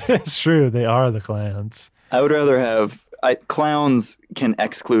clowns. It's true, they are the clowns. I would rather have. Clowns can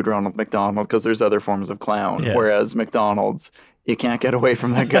exclude Ronald McDonald because there's other forms of clown, Yes. whereas McDonald's, you can't get away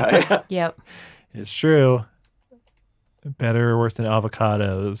from that guy. Yep. It's true. Better or worse than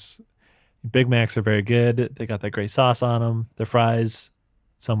avocados. Big Macs are very good. They got that great sauce on them. Their fries,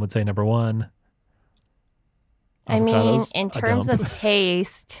 some would say number one. I mean, Avocados, in a terms dump. of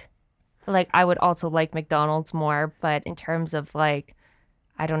taste, like I would also like McDonald's more, but in terms of like,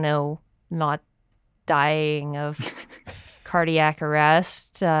 I don't know, not dying of cardiac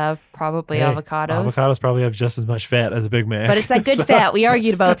arrest, probably Hey, avocados. Avocados probably have just as much fat as a Big Mac. But it's that good so- fat. We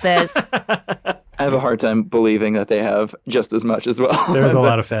argued about this. I have a hard time believing that they have just as much as well. There's a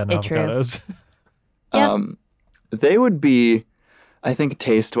lot of fat in It's true. avocados. Yes. They would be, I think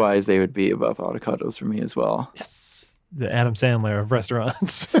taste wise, they would be above avocados for me as well. Yes. The Adam Sandler of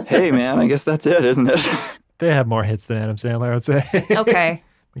restaurants. Hey, man, I guess that's it, isn't it? They have more hits than Adam Sandler, I would say. Okay.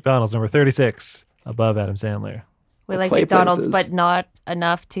 McDonald's number 36, above Adam Sandler. We The like play McDonald's, places. but not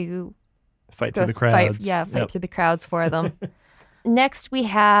enough to Fight through the fight, crowds. fight Yep. through the crowds for them. Next, we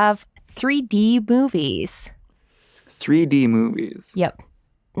have 3D movies. 3D movies. Yep.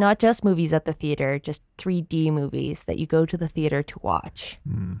 Not just movies at the theater, just 3D movies that you go to the theater to watch.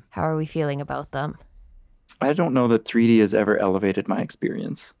 Mm. How are we feeling about them? I don't know that 3D has ever elevated my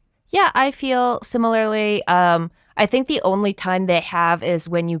experience. Yeah, I feel similarly. I think the only time they have is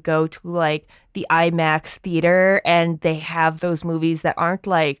when you go to like the IMAX theater and they have those movies that aren't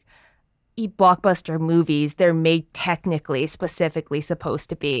like blockbuster movies. They're made technically, specifically supposed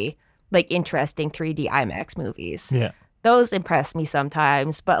to be like interesting 3D IMAX movies. Yeah. Those impress me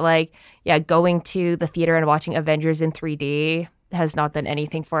sometimes, but like, yeah, going to the theater and watching Avengers in 3D has not done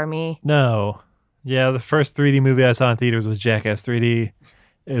anything for me. No. Yeah, the first 3D movie I saw in theaters was Jackass 3D.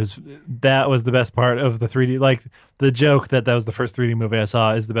 That was the best part of the 3D. Like the joke that was the first 3D movie I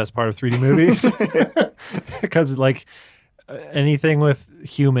saw is the best part of 3D movies. Because like anything with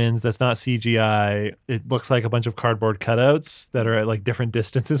humans that's not CGI, it looks like a bunch of cardboard cutouts that are at like different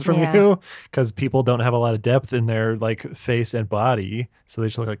distances from Yeah. you. Because people don't have a lot of depth in their like face and body, so they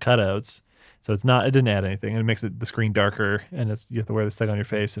just look like cutouts. So it didn't add anything. It makes the screen darker, and you have to wear this thing on your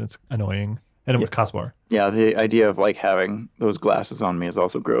face, and it's annoying, and it would cost more. Yeah, the idea of like having those glasses on me is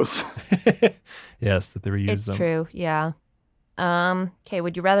also gross. Yes, that they reuse It's them. true, yeah. Okay,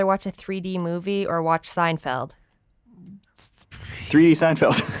 would you rather watch a 3D movie or watch Seinfeld? 3D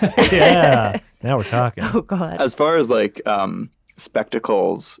Seinfeld. Yeah, now we're talking. Oh God. As far as like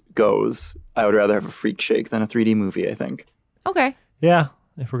spectacles goes, I would rather have a freak shake than a 3D movie, I think. Okay. Yeah,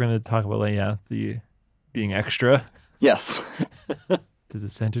 if we're gonna talk about like the being extra, Yes. does a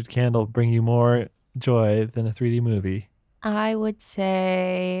scented candle bring you more joy than a 3D movie? I would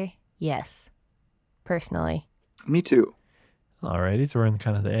say yes, personally. Me too. Alrighty, so we're in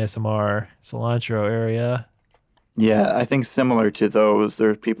kind of the ASMR cilantro area. Yeah, I think similar to those, there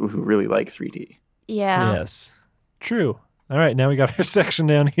are people who really like 3D. Yeah. Yes, true. All right, now we got our section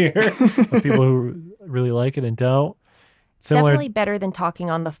down here of people who really like it and don't. Similar. Definitely better than talking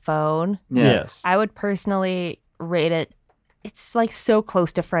on the phone. Yeah. Yes. I would personally rate it. It's like so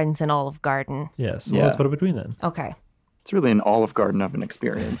close to Friends and Olive Garden. Yes. Well, Yeah. let's put it between then. Okay. It's really an Olive Garden of an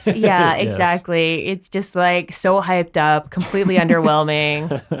experience. Yeah, Yes. exactly. It's just like so hyped up, completely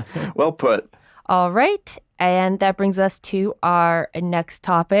underwhelming. Well put. All right. And that brings us to our next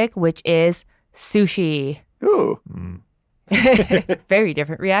topic, which is sushi. Ooh. Very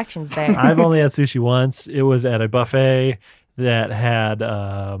different reactions there. I've only had sushi once. It was at a buffet that had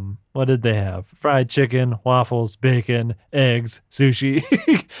what did they have? Fried chicken, waffles, bacon, eggs, sushi,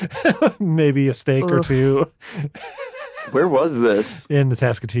 maybe a steak or Oof. two. Where was this? in the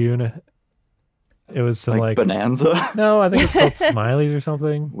Saskatoon. It was some like Bonanza? no, I think it's called Smiley's or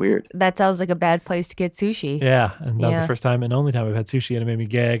something. Weird. That sounds like a bad place to get sushi. Yeah, and that was Yeah. the first time and only time I've had sushi, and it made me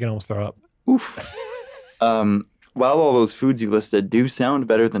gag and almost throw up. Oof. While all those foods you listed do sound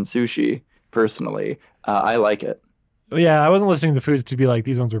better than sushi, personally, I like it. Yeah, I wasn't listening to the foods to be like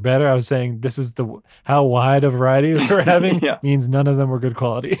these ones were better. I was saying this is how wide a variety we're having Yeah. means none of them were good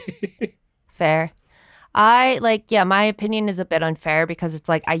quality. Fair. My opinion is a bit unfair because it's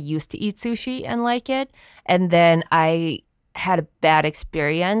like I used to eat sushi and like it, and then I had a bad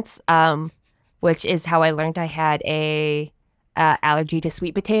experience, which is how I learned I had a allergy to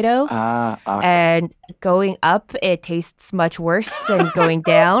sweet potato. And going up, it tastes much worse than going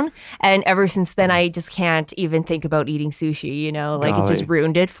down. And ever since then, I just can't even think about eating sushi, you know, like it just Golly.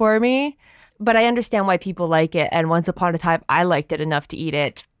 ruined it for me. But I understand why people like it. And once upon a time, I liked it enough to eat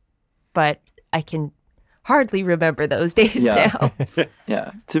it. But I can hardly remember those days Yeah. now.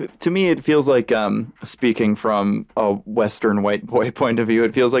 Yeah. To me, it feels like, speaking from a Western white boy point of view,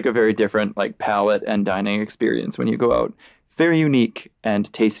 it feels like a very different like palate and dining experience when you go out. Very unique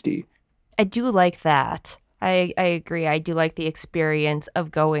and tasty. I do like that. I agree. I do like the experience of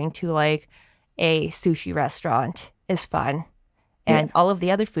going to like a sushi restaurant is fun. And all of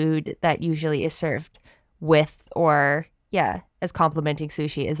the other food that usually is served with or, as complimenting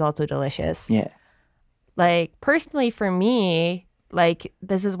sushi is also delicious. Yeah. Like, personally for me, like,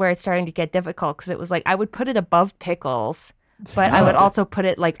 this is where it's starting to get difficult because it was like I would put it above pickles, but I would also put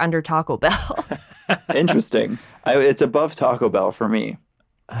it like under Taco Bell. Interesting. It's above Taco Bell for me.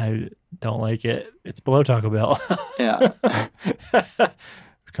 I don't like it. It's below Taco Bell. Yeah.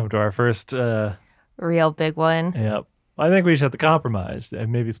 Come to our first. Real big one. Yep. I think we should have to compromise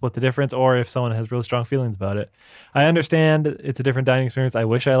and maybe split the difference, or if someone has really strong feelings about it. I understand it's a different dining experience. I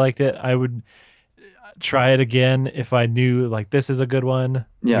wish I liked it. I would try it again if I knew like this is a good one.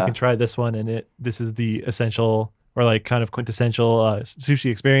 Yeah. You can try this one, and this is the essential or like kind of quintessential sushi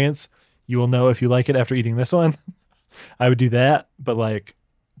experience. You will know if you like it after eating this one. I would do that, but like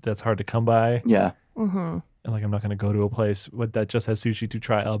that's hard to come by. Yeah. Mm-hmm. And like I'm not going to go to a place that just has sushi to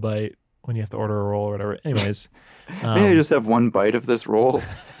try a bite when you have to order a roll or whatever. Anyways, Maybe I just have one bite of this roll.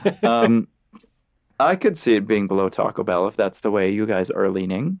 I could see it being below Taco Bell if that's the way you guys are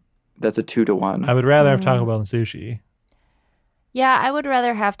leaning. That's a 2-to-1. I would rather have Taco Bell than sushi. Yeah, I would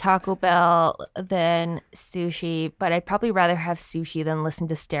rather have Taco Bell than sushi, but I'd probably rather have sushi than listen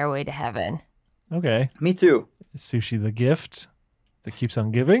to Stairway to Heaven. Okay. Me too. Is sushi the gift that keeps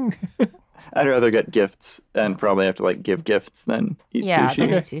on giving? I'd rather get gifts and probably have to like give gifts than eat Yeah, sushi. than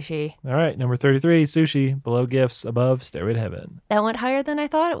eat sushi. All right. Number 33, sushi. Below gifts, above Stairway to Heaven. That went higher than I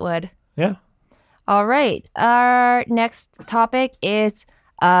thought it would. Yeah. All right. Our next topic is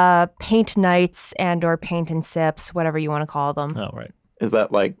paint nights and or paint and sips, whatever you want to call them. Oh, right. Is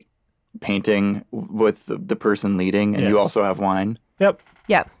that like painting with the person leading and you Yes. also have wine? Yep.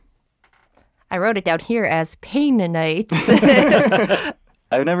 Yep. I wrote it down here as pain nights.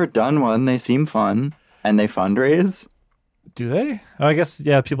 I've never done one. They seem fun and they fundraise. Do they? Oh, I guess,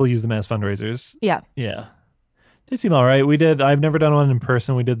 yeah, people use them as fundraisers. Yeah. Yeah. They seem all right. I've never done one in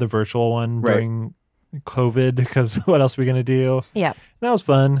person. We did the virtual one Right. during COVID because what else are we going to do? Yeah. That was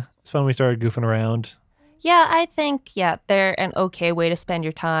fun. It was fun. We started goofing around. Yeah, I think, they're an okay way to spend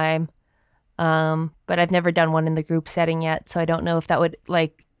your time. But I've never done one in the group setting yet, so I don't know if that would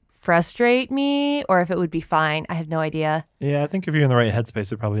like frustrate me or if it would be fine. I have no idea. Yeah, I think if you're in the right headspace,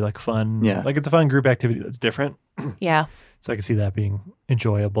 it'd probably like fun. Yeah. Like it's a fun group activity that's different. Yeah. So I can see that being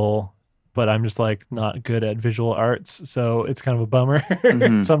enjoyable. But I'm just like not good at visual arts. So it's kind of a bummer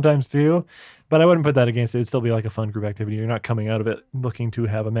Mhm. sometimes too. But I wouldn't put that against it. It'd still be like a fun group activity. You're not coming out of it looking to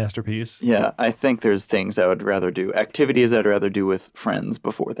have a masterpiece. Yeah, I think there's things I would rather do, activities I'd rather do with friends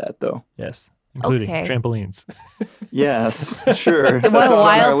before that, though. Yes. Including Okay. trampolines. Yes, sure. What That's a not on our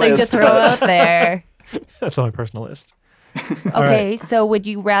wild thing to list, throw but- out there. That's on my personal list. All Okay, right. so would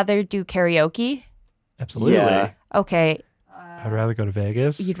you rather do karaoke? Absolutely. Yeah. Okay, I'd rather go to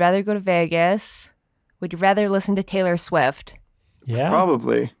Vegas. you'd rather go to Vegas. Would you rather listen to Taylor Swift? Yeah.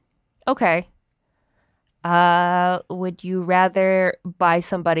 Probably. Okay. Would you rather buy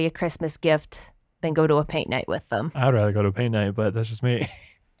somebody a Christmas gift than go to a paint night with them? I'd rather go to a paint night, but that's just me.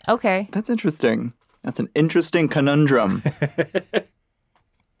 Okay. That's interesting. That's an interesting conundrum.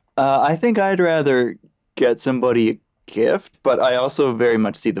 I think I'd rather get somebody a gift, but I also very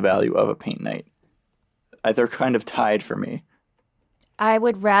much see the value of a paint night. They're kind of tied for me. I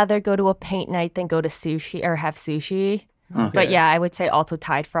would rather go to a paint night than go to sushi or have sushi. Okay. But yeah, I would say also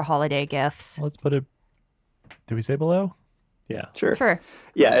tied for holiday gifts. Let's put it. Did we say below? Yeah. Sure. Sure.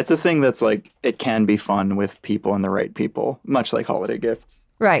 Yeah, it's a thing that's like, it can be fun with people and the right people, much like holiday gifts.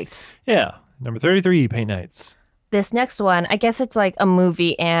 Right. Yeah. Number 33, Paint Nights. This next one, I guess it's like a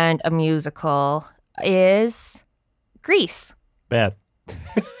movie and a musical, is Grease. Bad.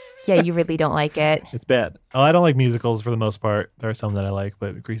 Yeah, you really don't like it. It's bad. Oh, I don't like musicals for the most part. There are some that I like,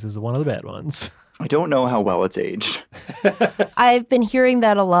 but Grease is one of the bad ones. I don't know how well it's aged. I've been hearing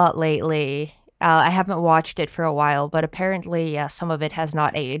that a lot lately. I haven't watched it for a while, but apparently some of it has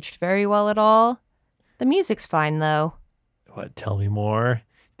not aged very well at all. The music's fine, though. What? Tell me more.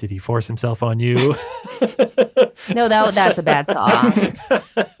 Did he force himself on you? No, that's a bad song.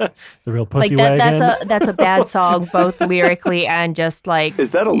 The real pussy Like wagon? that's a bad song, both lyrically and just like. Is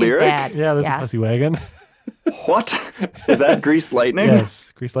that a he's lyric? bad. Yeah, there's a pussy wagon. What? Is that Greased Lightning?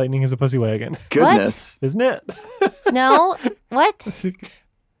 Yes, Grease Lightning is a pussy wagon, Goodness. isn't it? No, what?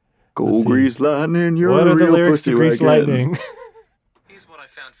 Go Let's see. Greased Lightning, you're What a are the real lyrics pussy to Grease wagon. Lightning? Here's what I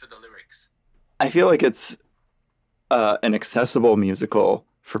found for the lyrics. I feel like it's an accessible musical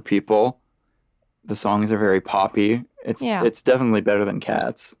for people. The songs are very poppy. It's definitely better than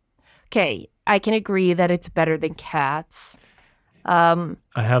Cats. Okay, I can agree that it's better than Cats. I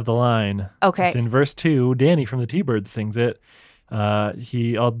have the line. Okay. It's in verse 2. Danny from the T-Birds sings it. I'll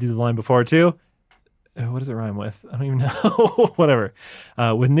do the line before too. What does it rhyme with? I don't even know. Whatever.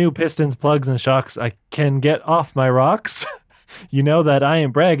 With new pistons, plugs, and shocks, I can get off my rocks. You know that I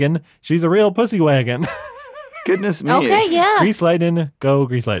ain't bragging. She's a real pussy wagon. Goodness me. Okay, yeah. Grease Lightning, go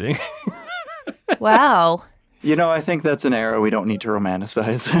Grease Lightning. Wow. You know, I think that's an era we don't need to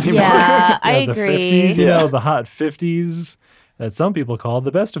romanticize anymore. Yeah, I Yeah, the agree. 50s, you Yeah. know, the hot 50s that some people call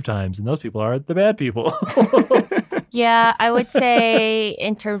the best of times, and those people are the bad people. Yeah, I would say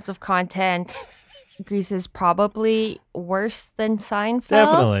in terms of content, Grease is probably worse than Seinfeld.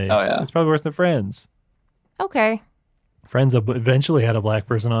 Definitely. Oh, yeah. It's probably worse than Friends. Okay. Friends eventually had a black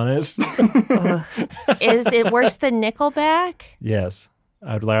person on it. Ugh. Is it worse than Nickelback? Yes.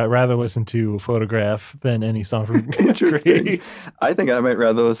 I'd rather listen to Photograph than any song from Interesting. Grease. I think I might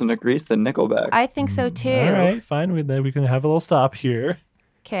rather listen to Grease than Nickelback. I think so too. All right, fine. We can have a little stop here.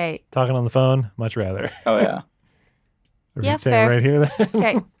 Okay. Talking on the phone, much rather. Oh, yeah. We're Yeah, saying fair. right here then.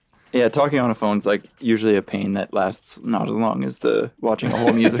 Okay. Yeah, talking on a phone's like usually a pain that lasts not as long as the watching a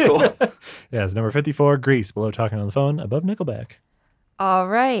whole musical. Yes, number 54, Grease, below Talking on the Phone, above Nickelback. All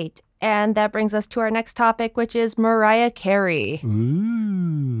right. And that brings us to our next topic, which is Mariah Carey,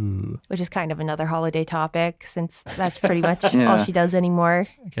 Ooh, which is kind of another holiday topic since that's pretty much Yeah. all she does anymore.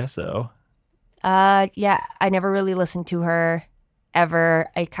 I guess so. Yeah, I never really listened to her ever.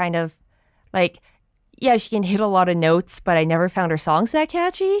 I kind of like, yeah, she can hit a lot of notes, but I never found her songs that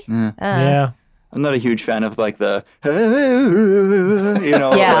catchy. Yeah. Yeah. I'm not a huge fan of like the,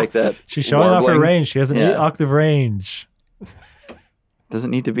 Yeah. like that. She's showing off her warbling. range. She has an Yeah. 8-octave range. Doesn't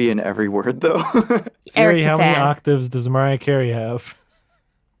need to be in every word though. Siri, Eric's a how many fan. octaves does Mariah Carey have?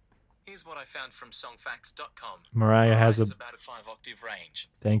 Here's what I found from songfacts.com. Mariah has a... It's about a 5-octave range.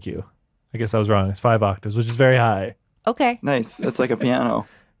 Thank you. I guess I was wrong. It's 5 octaves, which is very high. Okay. Nice. That's like a piano.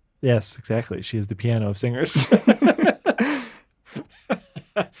 Yes, exactly. She is the piano of singers.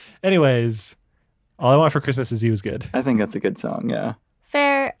 Anyways, All I Want for Christmas Is You is good. I think that's a good song. Yeah.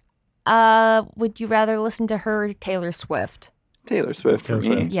 Fair. Would you rather listen to her or Taylor Swift? Taylor Swift for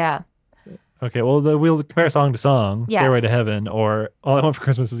Taylor me. Swift. Yeah. Okay, well, we'll compare song to song. Yeah. Stairway to Heaven or All I Want for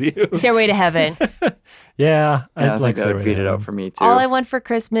Christmas Is You. Stairway to Heaven. Yeah, Yeah, I I'd like think that Stairway would to beat it Heaven. out for me too. All I Want for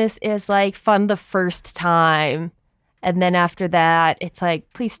Christmas is like fun the first time. And then after that, it's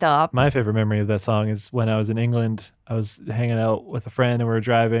like, please stop. My favorite memory of that song is when I was in England. I was hanging out with a friend and we were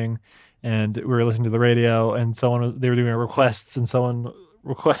driving and we were listening to the radio and they were doing requests and someone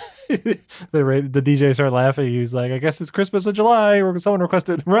the DJ started laughing. He was like, I guess it's Christmas in July. Or someone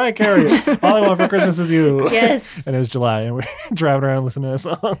requested Mariah Carey. All I Want for Christmas Is You. Yes. And it was July and we're driving around listening to that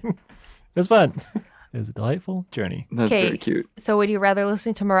song. It was fun. It was a delightful journey. That's Okay. very cute. So would you rather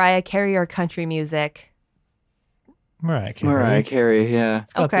listen to Mariah Carey or country music? Mariah Carey. Mariah Carey, yeah.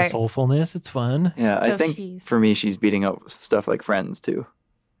 It's got Okay. the soulfulness. It's fun. Yeah, I So think she's- for me, she's beating out stuff like Friends too.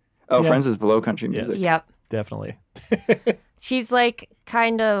 Oh, Yeah. Friends is below country Yes. music. Yep. Definitely. She's like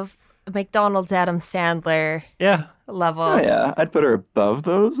kind of McDonald's Adam Sandler Yeah. level. Oh, yeah. I'd put her above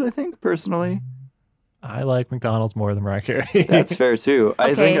those, I think, personally. I like McDonald's more than Mariah Carey. That's fair too.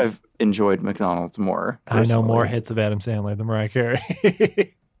 I think Okay. I've enjoyed McDonald's more. I know more personally. hits of Adam Sandler than Mariah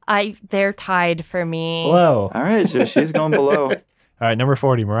Carey. They're tied for me. Hello. All right, so she's going below. All right, number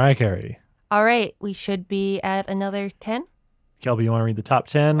 40, Mariah Carey. All right, we should be at another 10. Kelby, you want to read the top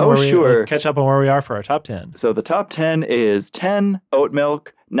 10? Oh, sure. Let's catch up on where we are for our top 10. So the top 10 is 10 oat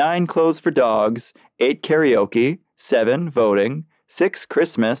milk, 9 clothes for dogs, 8 karaoke, 7 voting, 6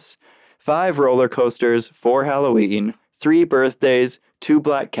 Christmas, 5 roller coasters, 4 Halloween, 3 birthdays, 2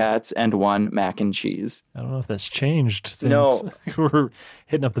 black cats, and 1 mac and cheese. I don't know if that's changed since No. we're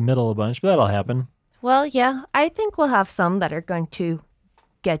hitting up the middle a bunch, but that'll happen. Well, yeah, I think we'll have some that are going to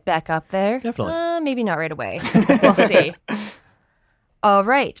get back up there. Definitely. Maybe not right away. We'll see. All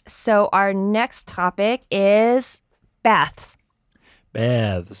right. So our next topic is baths.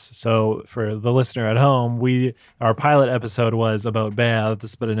 Baths. So for the listener at home, our pilot episode was about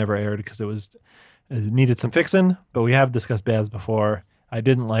baths, but it never aired because it needed some fixing. But we have discussed baths before. I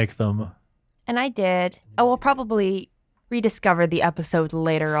didn't like them. And I did. I will probably rediscover the episode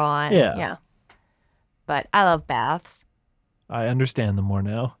later on. Yeah. Yeah. But I love baths. I understand them more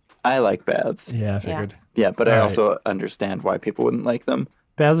now. I like baths. Yeah, I figured. Yeah, but All I right. also understand why people wouldn't like them.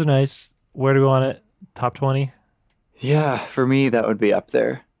 Baths are nice. Where do we want it? Top 20? Yeah, for me, that would be up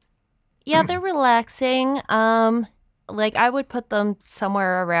there. Yeah, they're relaxing. Like I would put them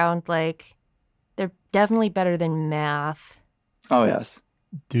somewhere around they're definitely better than math. Oh, yes.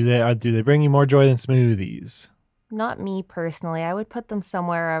 Do they bring you more joy than smoothies? Not me personally. I would put them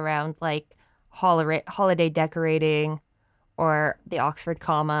somewhere around holiday decorating or the Oxford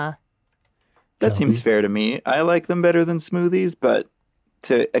comma. That seems Shelby? fair to me. I like them better than smoothies, but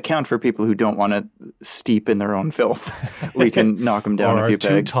to account for people who don't want to steep in their own filth, we can knock them down or a few are too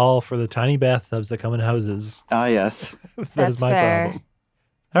pegs. tall for the tiny bathtubs that come in houses? Ah, yes. That That's is my fair. problem.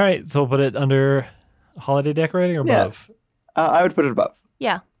 All right, so we'll put it under holiday decorating or Yeah. above? I would put it above.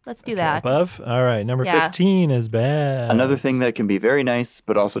 Yeah, let's do Okay, that. above? All right, number Yeah. 15 is baths. Another thing that can be very nice,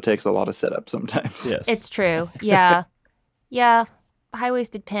 but also takes a lot of setup sometimes. Yes. It's true. Yeah. Yeah.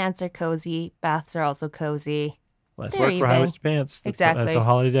 High-waisted pants are cozy. Baths are also cozy. Less they're work for even. high-waisted pants. That's Exactly. how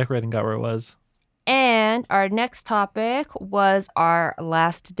holiday decorating got where it was. And our next topic was our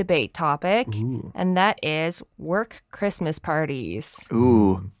last debate topic, Ooh. and that is work Christmas parties.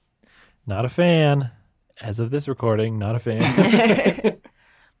 Ooh. Not a fan. As of this recording, not a fan.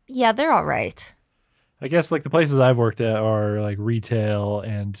 Yeah, they're all right. I guess like the places I've worked at are like retail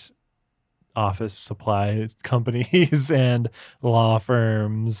and office supplies companies and law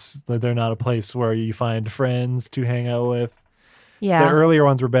firms. They're not a place where you find friends to hang out with. Yeah. The earlier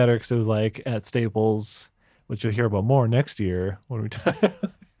ones were better because it was like at Staples, which you'll hear about more next year when we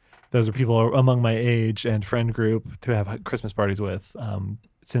those are people among my age and friend group to have Christmas parties with.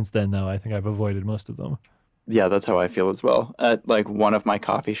 Since then, though, I think I've avoided most of them. Yeah, that's how I feel as well. At like one of my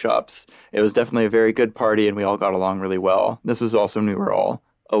coffee shops, it was definitely a very good party and we all got along really well. This was also when we were all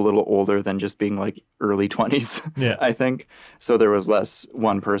a little older than just being like early 20s, Yeah. I think. So there was less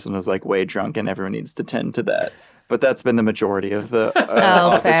one person was like way drunk and everyone needs to tend to that. But that's been the majority of the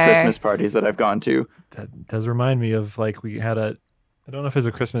office fair. Christmas parties that I've gone to. That does remind me of like we had I don't know if it was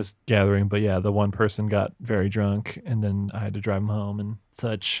a Christmas gathering, but yeah, the one person got very drunk and then I had to drive him home and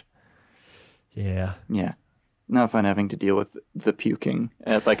such. Yeah. Yeah. Not fun having to deal with the puking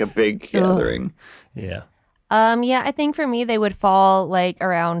at like a big gathering. Yeah. Yeah, I think for me they would fall like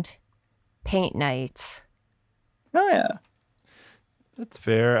around paint nights. Oh, yeah. That's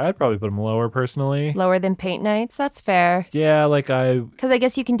fair. I'd probably put them lower personally. Lower than paint nights. That's fair. Yeah, like Because I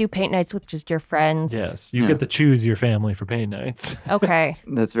guess you can do paint nights with just your friends. yes, you Yeah. get to choose your family for paint nights. Okay.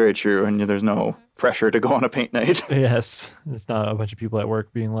 That's very true. And there's no pressure to go on a paint night. Yes. It's not a bunch of people at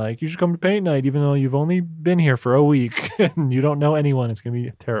work being like, you should come to paint night, even though you've only been here for a week and you don't know anyone. It's going to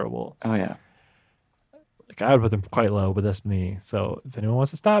be terrible. Oh, yeah. Like, I would put them quite low, but that's me. So if anyone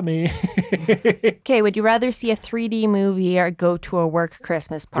wants to stop me, Okay, would you rather see a 3D movie or go to a work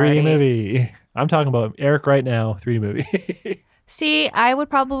Christmas party? 3D movie. I'm talking about Eric right now, 3D movie. See, I would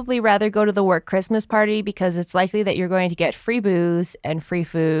probably rather go to the work Christmas party because it's likely that you're going to get free booze and free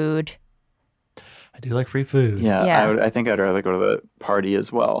food. I do like free food. Yeah, Yeah. I think I'd rather go to the party as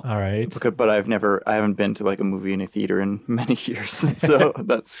well. All right. But I haven't been to like a movie in a theater in many years, so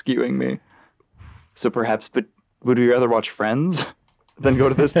that's skewing me. So perhaps, but would we rather watch Friends than go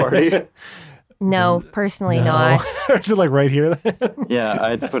to this party? No, personally No. not. Is it like right here then? Yeah,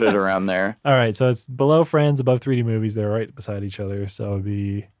 I'd put it around there. All right. So it's below Friends, above 3D movies. They're right beside each other. So it would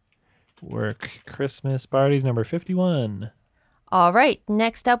be work Christmas parties number 51. All right,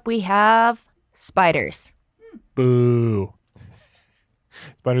 next up we have spiders. Boo.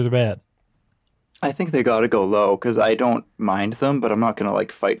 Spiders are bad. I think they gotta go low because I don't mind them, but I'm not gonna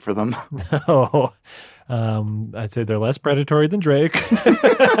like fight for them. No. I'd say they're less predatory than Drake.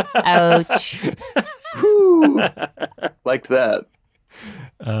 Ouch. Whew. Liked that.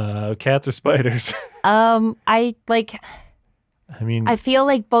 Cats or spiders. I like I mean, I feel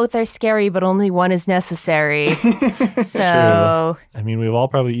like both are scary, but only one is necessary. So I mean, we've all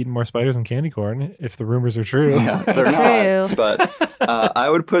probably eaten more spiders than candy corn, if the rumors are true. Yeah, they're True. not. But I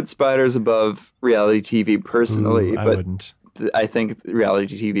would put spiders above reality TV personally. Ooh, I but wouldn't. I think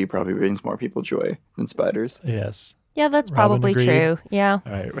reality TV probably brings more people joy than spiders. Yes. yeah, that's Robin probably agreed. true. Yeah.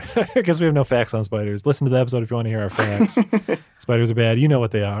 All right. I guess we have no facts on spiders. Listen to the episode if you want to hear our facts. Spiders are bad. You know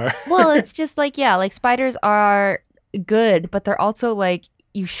what they are. Well, it's just like, yeah, like spiders are good, but they're also like,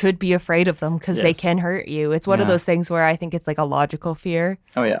 you should be afraid of them because they Yes. can hurt you. It's one of Yeah. those things where I think it's like a logical fear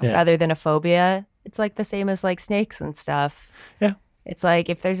Oh, yeah. Yeah. rather than a phobia. It's like the same as like snakes and stuff. Yeah. It's like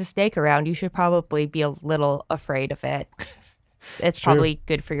if there's a snake around, you should probably be a little afraid of it. It's True. probably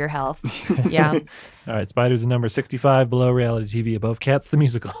good for your health. Yeah. All right. Spiders are number 65, below reality TV, above Cats the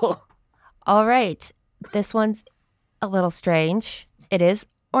musical. All right. This one's a little strange. It is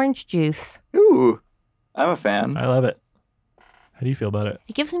orange juice. Ooh, I'm a fan. I love it. How do you feel about it?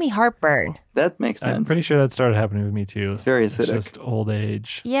 It gives me heartburn. That makes I'm sense. pretty sure that started happening with me too. It's very It's acidic. just old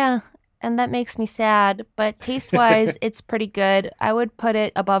age. Yeah. And that makes me sad. But taste wise, it's pretty good. I would put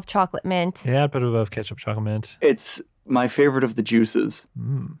it above chocolate mint. Yeah, I'd put it above ketchup chocolate mint. It's my favorite of the juices.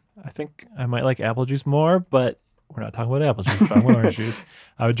 I think I might like apple juice more, but we're not talking about apple juice. We're talking about orange juice.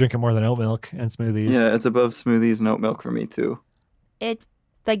 I would drink it more than oat milk and smoothies. Yeah, it's above smoothies and oat milk for me too. It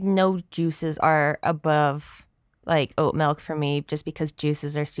like no juices are above like oat milk for me just because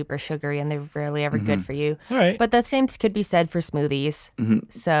juices are super sugary and they're rarely ever good for you. All right. But that same could be said for smoothies.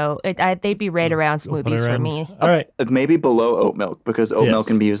 Mhm. So they'd be right around We'll put it smoothies for around- me. All right. Maybe below oat milk because oat milk Yes.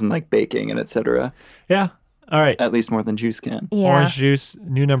 can be used in like baking and etc. Yeah. All right. At least more than juice can. Yeah. Orange juice,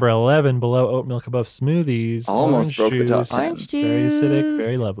 new number 11, below oat milk, above smoothies. Almost broke the top juice, 10. Orange Very acidic, juice.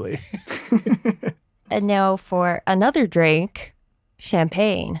 very lovely. And now for another drink,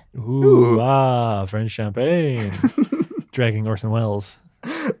 champagne. Ooh, French champagne. Dragging Orson Welles.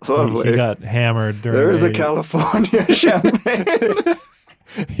 Lovely. He got hammered during There is a California champagne.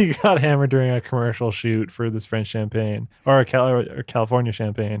 he got hammered during a commercial shoot for this French champagne or or California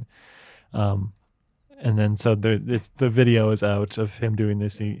champagne. And then so the video is out of him doing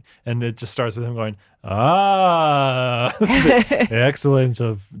this, and it just starts with him going, the excellence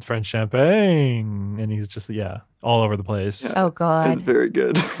of French champagne, and he's just all over the place. Oh It's God. very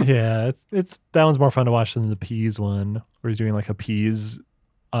good. Yeah, it's that one's more fun to watch than the Peas one, where he's doing like a Peas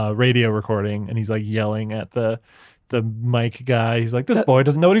radio recording, and he's like yelling at the mic guy. He's like, "This boy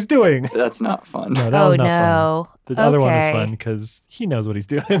doesn't know what he's doing." That's not fun. No, that Oh was not no. fun. The other one is Okay. fun because he knows what he's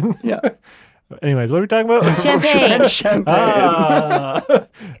doing. Yeah. Anyways, what are we talking about? Champagne. French champagne.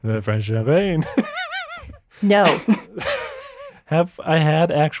 The French champagne. No. Have I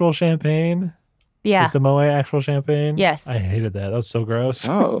had actual champagne? Yeah. Is the Moët actual champagne? Yes. I hated that. That was so gross.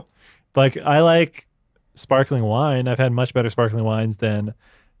 Oh, Like, I like sparkling wine. I've had much better sparkling wines than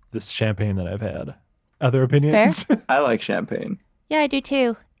this champagne that I've had. Other opinions? I like champagne. Yeah, I do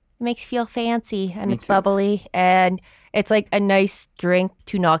too. It makes you feel fancy and Me it's too. bubbly and it's like a nice drink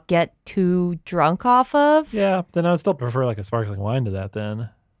to not get too drunk off of. Yeah, then I would still prefer like a sparkling wine to that then.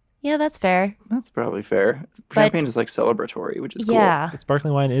 Yeah, that's fair. That's probably fair. Champagne is like celebratory, which is cool. Yeah. But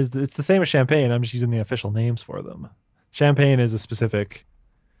sparkling wine it's the same as champagne. I'm just using the official names for them. Champagne is a specific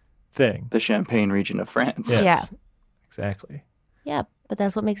thing. The Champagne region of France. Yes, Yeah. Exactly. Yeah, but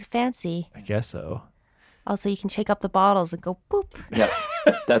that's what makes it fancy. I guess so. Also, you can shake up the bottles and go boop. Yeah.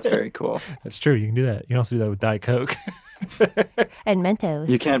 That's very cool. That's true. You can do that. You can also do that with Diet Coke. And Mentos.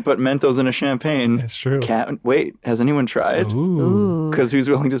 You can't put Mentos in a champagne. It's true. Wait, has anyone tried? Ooh. Ooh. Because who's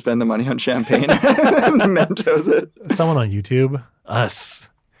willing to spend the money on champagne and Mentos it? Someone on YouTube. Us.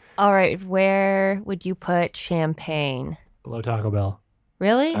 All right, where would you put champagne? Below Taco Bell.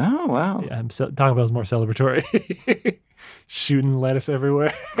 Really? Oh, wow. Yeah, Taco Bell's more celebratory. Shooting lettuce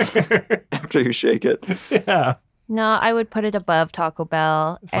everywhere. After you shake it. Yeah. No, I would put it above Taco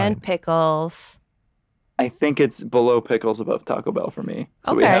Bell Fine. and pickles. I think it's below pickles above Taco Bell for me.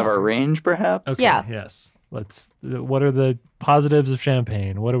 So we Okay. have our range, perhaps. Okay. Yeah. Yes. What are the positives of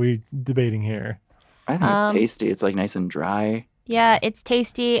champagne? What are we debating here? I think it's Um, tasty. It's like nice and dry. Yeah, it's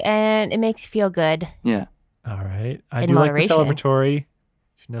tasty and it makes you feel good. Yeah. All right. I In do moderation. like the celebratory.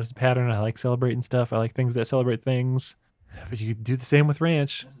 If you notice the pattern, I like celebrating stuff. I like things that celebrate things. But you could do the same with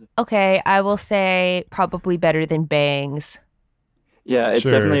ranch. Okay, I will say probably better than Bangs. Yeah, it's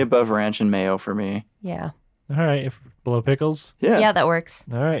Sure. definitely above ranch and mayo for me. Yeah. All right. If below pickles. Yeah. Yeah, that works.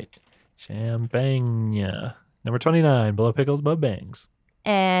 All right. Champagne. Number 29. Below pickles, above bangs.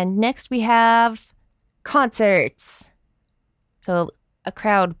 And next we have concerts. So a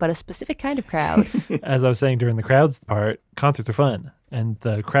crowd, but a specific kind of crowd. As I was saying during the crowds part, concerts are fun. And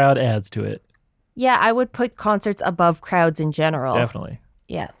the crowd adds to it. Yeah, I would put concerts above crowds in general. Definitely.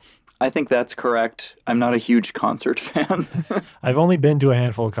 Yeah. I think that's correct. I'm not a huge concert fan. I've only been to a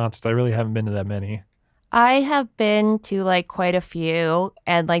handful of concerts. I really haven't been to that many. I have been to like quite a few,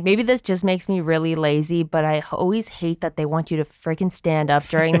 and like maybe this just makes me really lazy, but I always hate that they want you to freaking stand up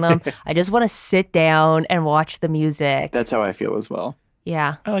during them. I just want to sit down and watch the music. That's how I feel as well.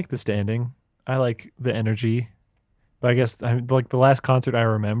 Yeah. I like the standing. I like the energy. But I guess like the last concert I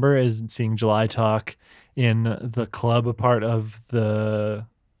remember is seeing July Talk in the club part of the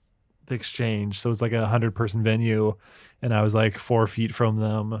Exchange. So it's like a 100-person venue, and I was like 4 feet from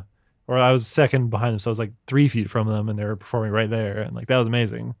them, or I was second behind them, so I was like 3 feet from them, and they were performing right there, and like that was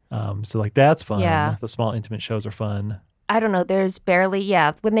amazing. So like that's fun. Yeah. The small intimate shows are fun. I don't know. There's barely,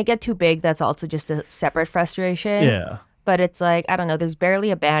 when they get too big, that's also just a separate frustration. Yeah. But it's like, I don't know, there's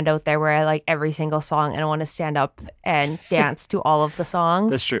barely a band out there where I like every single song and I want to stand up and dance to all of the songs.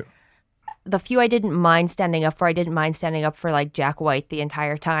 That's true. The few I didn't mind standing up for like Jack White the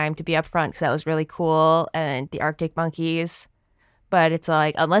entire time to be up front because that was really cool, and the Arctic Monkeys. But it's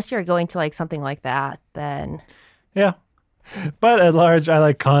like, unless you're going to like something like that, then Yeah. But at large, I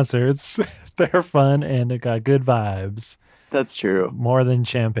like concerts. They're fun and it got good vibes. That's true. More than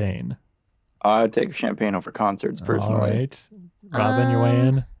champagne. I'd take champagne over concerts personally. All right. Robin, your way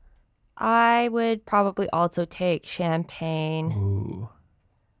in? I would probably also take champagne Ooh.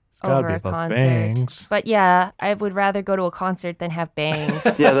 It's gotta over be a above concert. bangs. But yeah, I would rather go to a concert than have bangs.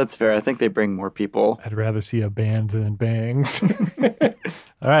 Yeah, that's fair. I think they bring more people. I'd rather see a band than bangs.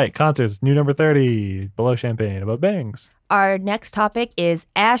 All right, concerts. New number 30. Below champagne, above bangs. Our next topic is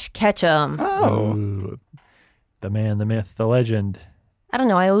Ash Ketchum. Oh. Ooh. The man, the myth, the legend. I don't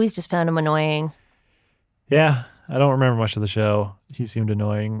know. I always just found him annoying. Yeah, I don't remember much of the show. He seemed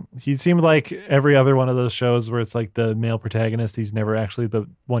annoying. He seemed like every other one of those shows where it's like the male protagonist. He's never actually the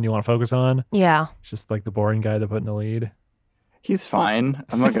one you want to focus on. Yeah. It's just like the boring guy they put in the lead. He's fine.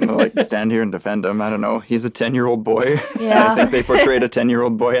 I'm not going to like stand here and defend him. I don't know. He's a 10-year-old boy. Yeah. I think they portrayed a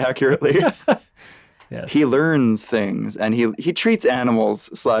 10-year-old boy accurately. Yes. He learns things, and he treats animals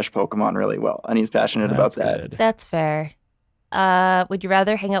 / Pokemon really well, and he's passionate about That's that. good. That's fair. Would you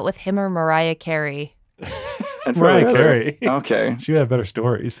rather hang out with him or Mariah Carey? I'd Mariah rather- Carey. Okay. She would have better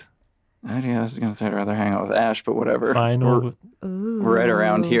stories. I was going to say I'd rather hang out with Ash, but whatever. Fine. We're Ooh. right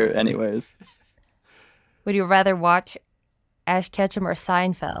around here anyways. Would you rather watch Ash Ketchum or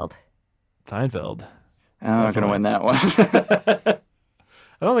Seinfeld? Seinfeld. I'm not going to win that one.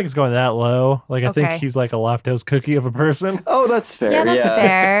 I don't think it's going that low. Like, I Okay. think he's like a Loftos cookie of a person. Oh, that's fair. Yeah, that's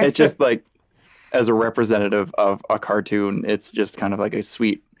fair. It's just like, as a representative of a cartoon, it's just kind of like a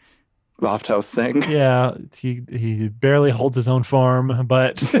sweet Lofthouse thing. Yeah, he barely holds his own form,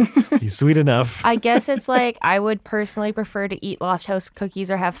 but he's sweet enough. I guess it's like I would personally prefer to eat Lofthouse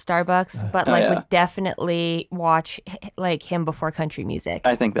cookies or have Starbucks, but like yeah. would definitely watch like him before country music.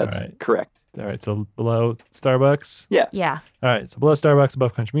 I think that's All right. correct. All right, so below Starbucks. Yeah. Yeah. All right, so below Starbucks,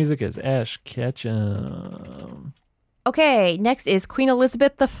 above country music is Ash Ketchum. Okay, next is Queen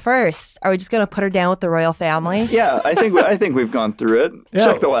Elizabeth I. Are we just gonna put her down with the royal family? Yeah, I think we've gone through it. Yeah.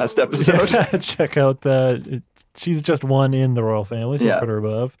 Check the last episode. Check out she's just one in the royal family, so Yeah. put her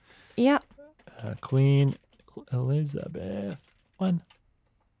above. Yeah. Queen Elizabeth I.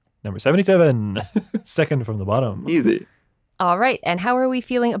 Number 77, second from the bottom. Easy. All right, and how are we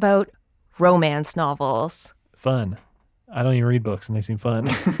feeling about romance novels? Fun. I don't even read books, and they seem fun.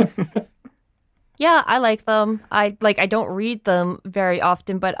 Yeah, I like them. I don't read them very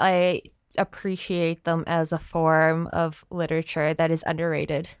often, but I appreciate them as a form of literature that is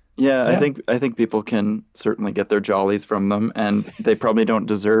underrated. Yeah, Yeah. I think people can certainly get their jollies from them, and they probably don't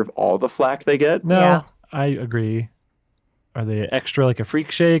deserve all the flack they get. No, Yeah. I agree. Are they extra like a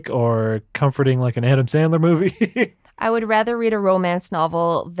Freak Shake or comforting like an Adam Sandler movie? I would rather read a romance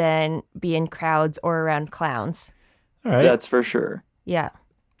novel than be in crowds or around clowns. All right. That's for sure. Yeah.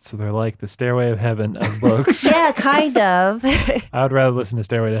 So they're like the Stairway of Heaven of books. Yeah, kind of. I would rather listen to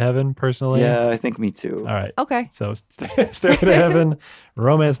Stairway to Heaven personally. Yeah, I think me too. All right. Okay. So Stairway to Heaven,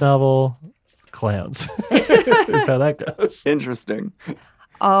 romance novel, clowns. Is how that goes. Interesting.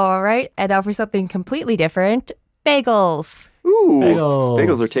 All right. And now for something completely different, bagels. Ooh, Bagels.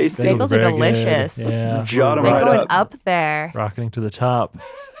 bagels are tasty. Bagels are very good. delicious. Yeah. jot 'em They're right going up. up there. Rocketing to the top.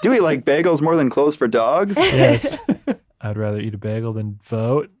 Do we like bagels more than clothes for dogs? Yes. I'd rather eat a bagel than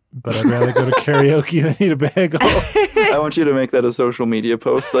vote, but I'd rather go to karaoke than eat a bagel. I want you to make that a social media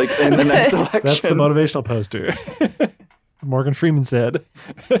post, like in the next election. That's the motivational poster. Morgan Freeman said.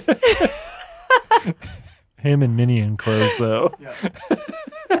 Him in Minion clothes, though.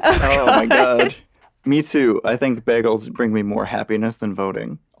 Oh my god. Me too. I think bagels bring me more happiness than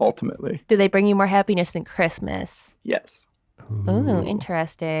voting, ultimately. Do they bring you more happiness than Christmas? Yes. Ooh,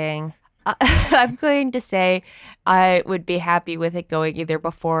 interesting. I'm going to say I would be happy with it going either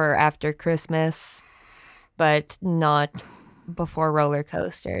before or after Christmas, but not before roller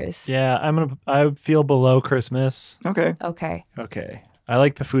coasters. Yeah, I feel below Christmas. Okay. Okay, Okay. I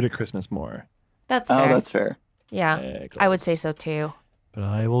like the food at Christmas more. that's Oh, fair. that's fair. Yeah, I would say Bagels. so too. But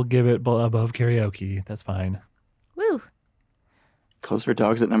I will give it above karaoke. That's fine. Woo. Close for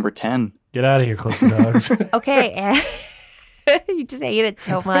dogs at number 10. Get out of here, Close for Dogs. Okay. You just ate it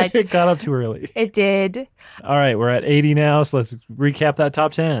so much. It got up too early. It did. All right, we're at 80 now, so let's recap that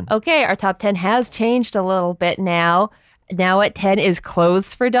top 10. Okay, our top 10 has changed a little bit now. Now at 10 is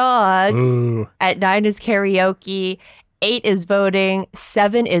Clothes for Dogs. Ooh. At 9 is Karaoke. 8 is Voting.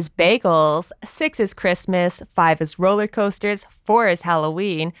 7 is Bagels. 6 is Christmas. 5 is Roller Coasters. 4 is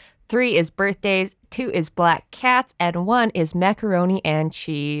Halloween. 3 is Birthdays. 2 is Black Cats. And 1 is Macaroni and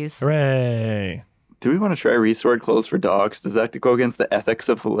Cheese. Hooray. Do we want to try Resort Clothes for Dogs? Does that go against the ethics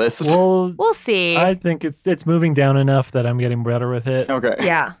of the list? Well, We'll see. I think it's moving down enough that I'm getting better with it. Okay.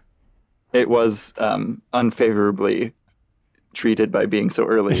 Yeah. It was unfavorably treated by being so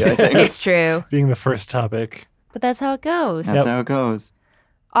early, I think. It's true. Being the first topic. But that's how it goes. That's Yep. how it goes.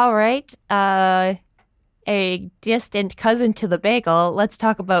 All right. A distant cousin to the bagel. Let's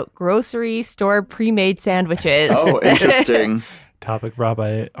talk about grocery store pre-made sandwiches. Oh, interesting. Topic brought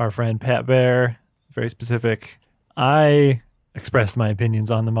by our friend Pat Bear. Very specific. I expressed my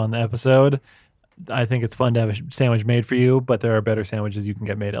opinions on them on the episode. I think it's fun to have a sandwich made for you, but there are better sandwiches you can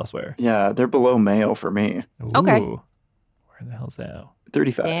get made elsewhere. Yeah, they're below mayo for me. Okay. Ooh. Where the hell's that?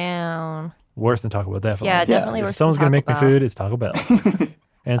 35. Down. Worse than Taco Bell, definitely. Yeah, definitely If worse someone's than gonna make Taco me Bell. food, it's Taco Bell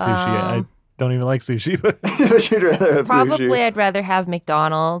and sushi. I don't even like sushi, but Would you rather have Probably sushi? I'd rather have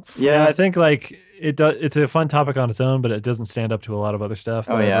McDonald's. Yeah, I think like it's a fun topic on its own, but it doesn't stand up to a lot of other stuff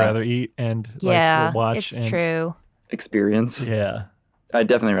that Oh, yeah. I'd rather eat and Yeah, like watch. it's and, true. experience. Yeah, I'd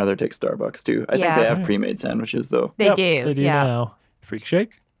definitely rather take Starbucks too. I think Yeah. they have pre-made sandwiches though. They Yep, do. They do yeah. now. Freak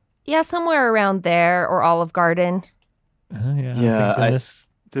Shake. Yeah, somewhere around there or Olive Garden. Yeah, Yeah, I think it's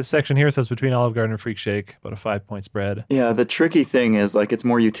in this section here says between Olive Garden and Freak Shake, about a 5-point spread. Yeah, the tricky thing is like it's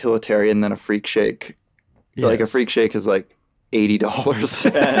more utilitarian than a Freak Shake. Like a Yes. Freak Shake is like $80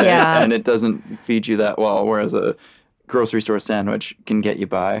 and, Yeah. and it doesn't feed you that well, whereas a grocery store sandwich can get you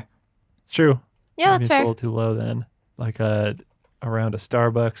by. It's true. Yeah, Maybe that's it's fair. a little too low then. Like around a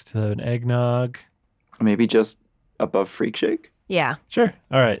Starbucks to an eggnog. Maybe just above Freak Shake. Yeah. Sure.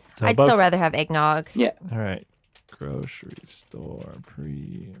 All right. So I'd above, still rather have eggnog. All right. Grocery store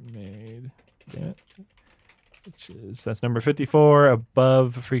pre-made. Yeah. That's number 54.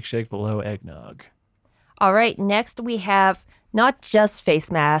 Above Freak Shake, below eggnog. All right. Next, we have not just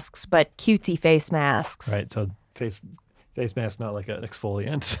face masks, but cutesy face masks. Right. So face mask, not like an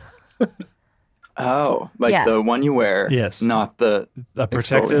exfoliant. Oh, like Yeah. the one you wear. Yes. Not the A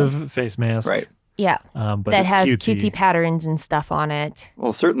protective face mask. right. Yeah. But That it's has cutesy. cutesy patterns and stuff on it.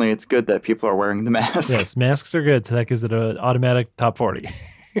 Well, certainly it's good that people are wearing the mask. Yes, masks are good. So that gives it an automatic top 40.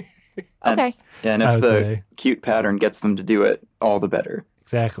 And- Okay. And I if would the say. cute pattern gets them to do it, all the better.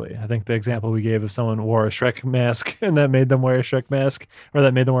 Exactly. I think the example we gave if someone wore a Shrek mask and that made them wear a Shrek mask, or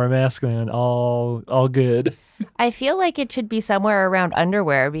that made them wear a mask, then all good. I feel like it should be somewhere around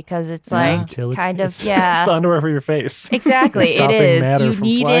underwear because it's Yeah. like Utility- kind of, it's, yeah. It's the underwear for your face. Exactly, It's it stopping is. matter You from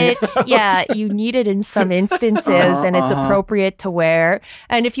need flying it. out. Yeah, you need it in some instances, and it's appropriate to wear.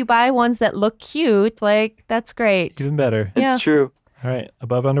 And if you buy ones that look cute, like that's great. Even better. It's Yeah. true. All right.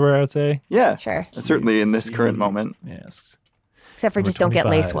 Above underwear, I would say. Yeah. Sure, Certainly in this current Cutesy moment. Masks. except for Number just don't get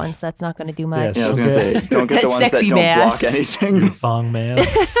lace 25. ones. That's not going to do much. Yes. Yeah, I was going to Okay. say, don't get the ones that Sexy don't masks. block anything. Thong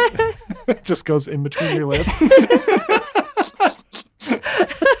masks. Just goes in between your lips.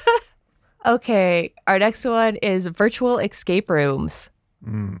 Okay, our next one is virtual escape rooms.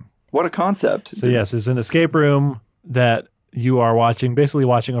 What a concept. So yes, it's an escape room that you are basically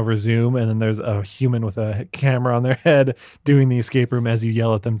watching over Zoom, and then there's a human with a camera on their head doing the escape room as you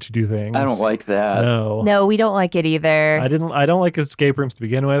yell at them to do things. I don't like that. No. No, we don't like it either. I don't like escape rooms to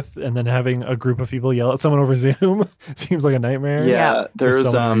begin with, and then having a group of people yell at someone over Zoom seems like a nightmare. Yeah, for there's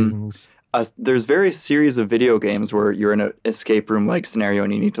so many reasons. there's various series of video games where you're in an escape room like scenario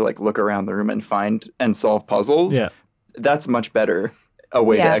and you need to like look around the room and find and solve puzzles. Yeah. That's much better a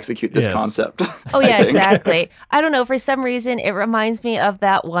way to Yeah. execute this Yes. concept. Oh I yeah, think. exactly. I don't know. For some reason, it reminds me of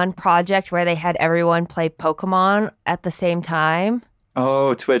that one project where they had everyone play Pokemon at the same time,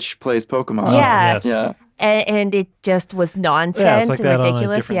 Oh, Twitch plays Pokemon. Oh, Yeah. yes. Yeah. and it just was nonsense Yeah, it's like and that on a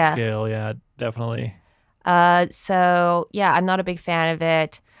ridiculous. different Yeah. scale. Yeah, definitely. So yeah, I'm not a big fan of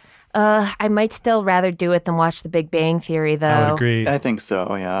it. I might still rather do it than watch The Big Bang Theory, though. I would agree. I think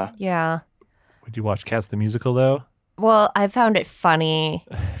so, yeah. Yeah. Would you watch Cats the Musical, though? Well, I found it funny.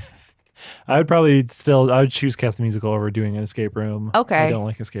 I would choose Cats the Musical over doing an escape room. Okay. I don't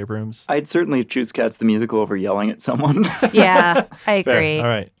like escape rooms. I'd certainly choose Cats the Musical over yelling at someone. Yeah, I Fair. agree. All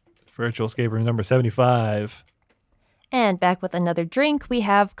right. Virtual escape room number 75. And back with another drink, we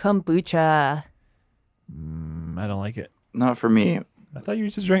have kombucha. I don't like it. Not for me. I thought you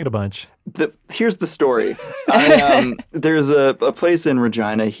just drank it a bunch. Here's the story. There's a place in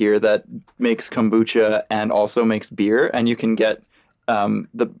Regina here that makes kombucha and also makes beer, and you can get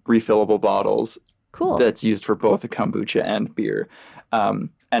the refillable bottles Cool. that's used for both the kombucha and beer.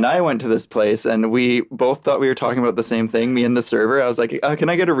 And I went to this place, and we both thought we were talking about the same thing, me and the server. I was like, can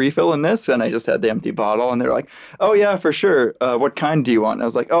I get a refill in this? And I just had the empty bottle, and they're like, oh, yeah, for sure. What kind do you want? And I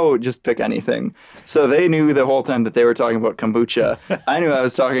was like, oh, just pick anything. So they knew the whole time that they were talking about kombucha. I knew I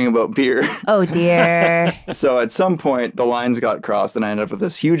was talking about beer. Oh, dear. So at some point, the lines got crossed, and I ended up with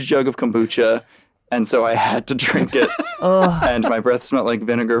this huge jug of kombucha. And so I had to drink it, and my breath smelled like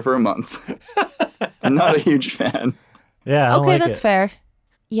vinegar for a month. I'm not a huge fan. Yeah, I don't Okay, like that's it. fair.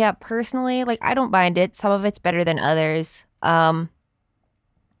 Yeah, personally, I don't mind it. Some of it's better than others.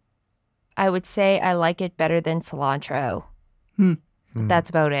 I would say I like it better than cilantro. But that's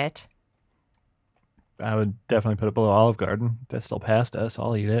about it. I would definitely put it below Olive Garden. That's still past us.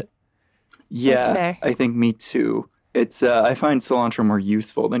 I'll eat it. Yeah, fair. I think me too. It's I find cilantro more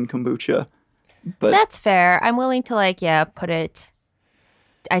useful than kombucha. But That's fair. I'm willing to put it.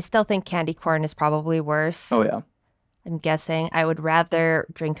 I still think candy corn is probably worse. oh yeah, I'm guessing I would rather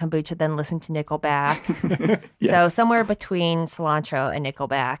drink kombucha than listen to Nickelback. yes. So somewhere between cilantro and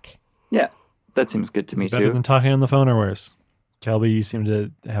Nickelback. Yeah, that seems good to me Better too. than talking on the phone or worse. Kelby, you seem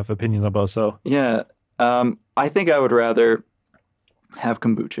to have opinions on both, so Yeah, I think I would rather have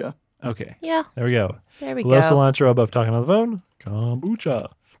kombucha. okay. Yeah, There we go. there we Below go. cilantro, above talking on the phone,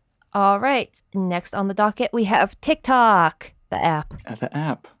 kombucha. All right. Next on the docket, we have TikTok, the app. The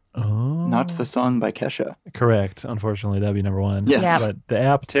app, Oh. not the song by Kesha. Correct. Unfortunately, that'd be number one. Yes. Yeah. But the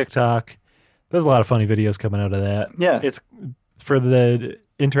app, TikTok, there's a lot of funny videos coming out of that. Yeah. It's for the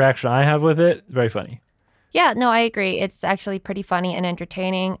interaction I have with it, very funny. Yeah, no, I agree. It's actually pretty funny and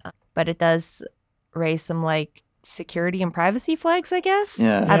entertaining, but it does raise some security and privacy flags, I guess.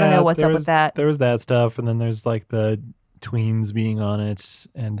 Yeah. I don't know Yeah, what's there up was- with that. There was that stuff, and then there's the tweens being on it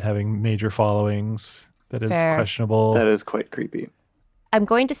and having major followings that is Fair. questionable. That is quite creepy. I'm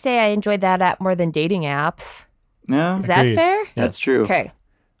going to say I enjoyed that app more than dating apps. Yeah, Is that Agreed. fair? that's true. Okay.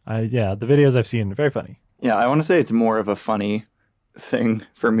 Yeah, the videos I've seen are very funny. Yeah, I want to say it's more of a funny thing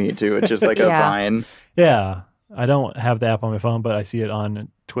for me too. It's just like a Yeah. Vine. Yeah, I don't have the app on my phone, but I see it on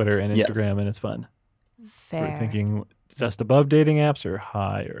Twitter and Yes. Instagram, and it's fun. Fair. We're thinking just above dating apps or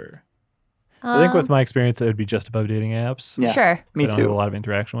higher. I think with my experience, it would be just above dating apps. Yeah, Sure. me I don't have a too. lot of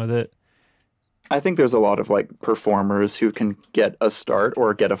interaction with it. I think there's a lot of performers who can get a start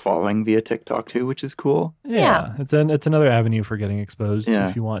or get a following via TikTok too, which is cool. Yeah, it's another avenue for getting exposed Yeah.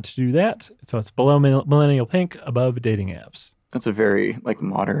 if you want to do that. So it's below Millennial Pink, above dating apps. That's a very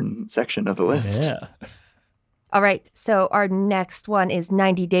modern section of the list. Yeah. All right. So our next one is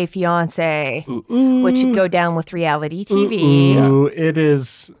 90 Day Fiance, Ooh, ooh. which should go down with reality TV. Ooh, it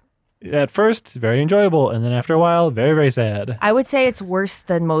is at first very enjoyable, and then after a while, very, very sad. I would say it's worse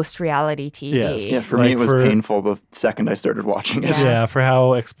than most reality TV. Yes. Yeah, for me it was for- painful the second I started watching it. Yeah. Yeah, for how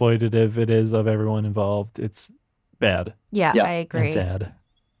exploitative it is of everyone involved, it's bad Yeah, Yeah. I agree. and sad.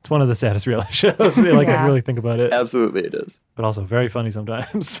 It's one of the saddest reality shows. If I Yeah. really think about it, Absolutely it is. but also very funny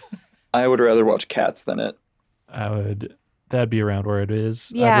sometimes. I would rather watch Cats than it. That'd be around where it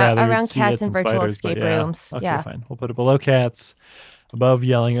is. Yeah, I'd rather around see Cats it and than virtual spiders, but escape yeah. rooms. Okay, Yeah. fine. We'll put it below Cats, above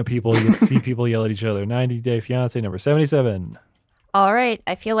yelling at people. You get to see people yell at each other. 90 Day Fiance, number 77. All right.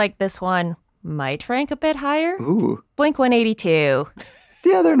 I feel like this one might rank a bit higher. Ooh. Blink 182.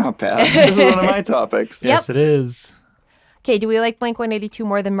 Yeah, they're not bad. This is one of my topics. Yep. Yes, it is. Okay, do we like Blink 182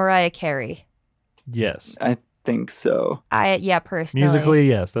 more than Mariah Carey? Yes. I think so. Yeah, personally. Musically,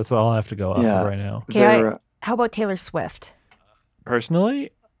 yes. That's what I'll have to go off Yeah. of right now. Okay, They're, How about Taylor Swift?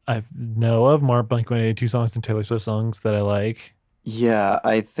 Personally, I know of more Blink-182 songs than Taylor Swift songs that I like. yeah,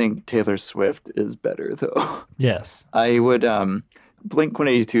 I think Taylor Swift is better though. Yes. I would Blink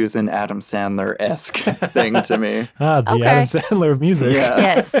 182 is an Adam Sandler esque thing to me. The Okay. Adam Sandler of music. Yeah.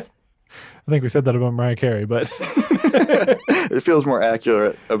 Yes. I think we said that about Mariah Carey, but It feels more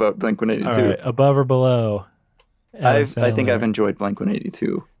accurate about Blink all 182. right, above or below? Adam I think Sandler. I've enjoyed Blink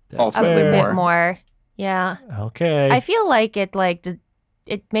 182. That's ultimately A fair. bit more. Yeah. Okay. I feel like it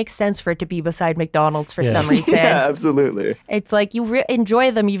it makes sense for it to be beside McDonald's for some reason. Yeah, absolutely. It's like you enjoy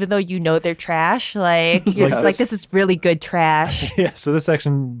them even though you know they're trash. Like you're just like, this is really good trash. Yeah, so this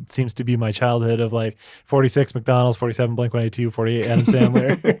section seems to be my childhood of like 46 McDonald's, 47 Blink-182, 48 Adam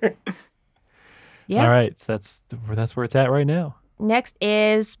Sandler. Yeah. All right, so that's where it's at right now. Next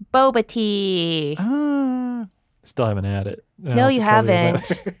is boba tea. Still haven't had it. No, you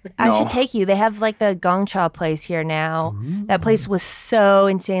haven't. I No. should take you. They have like the Gong Cha place here now. That place was so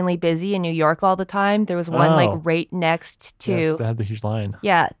insanely busy in New York all the time. There was one Oh. like right next to Yes, they had the huge line.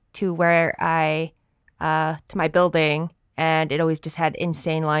 to where to my building, and it always just had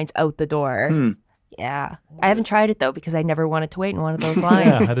insane lines out the door. Hmm. Yeah. I haven't tried it though because I never wanted to wait in one of those Yeah,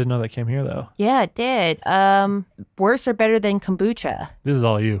 lines. I didn't know that came here though. Yeah, it did. Worse or better than kombucha? This is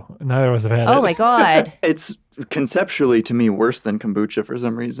all you. Neither of us have had it. Oh my god. It's conceptually to me worse than kombucha for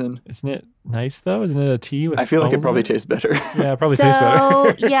some reason. Isn't it nice though? Isn't it a tea with I feel like it bubbles probably in tastes better. Yeah, it probably tastes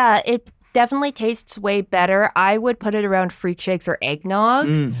better. So yeah, it definitely tastes way better. I would put it around freak shakes or eggnog.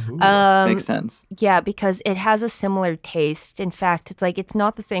 Ooh. Makes sense. Yeah, because it has a similar taste. In fact, it's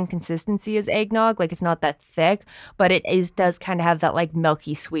not the same consistency as eggnog. Like it's not that thick, but it does kind of have that like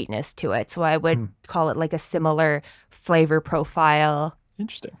milky sweetness to it. So I would call it like a similar flavor profile.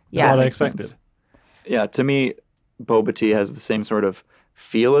 Interesting. Yeah. Not what I Makes sense. expected. Yeah, to me, boba tea has the same sort of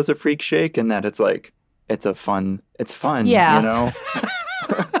feel as a freak shake in that it's like it's fun. Yeah. You know?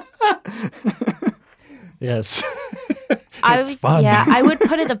 Yes. I It's would- fun. Yeah, I would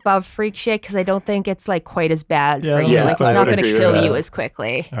put it above freak shake because I don't think it's like quite as bad Yeah, for you. yeah, Like it's I not would going to agree with kill that. you as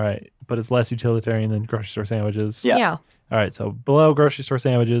quickly. All right. But it's less utilitarian than grocery store sandwiches. Yeah. Yeah. All right. So below grocery store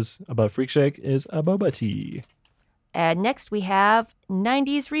sandwiches, above Freak Shake is a boba tea. And next we have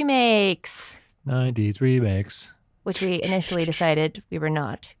 90s remakes, 90s remix. which we initially decided we were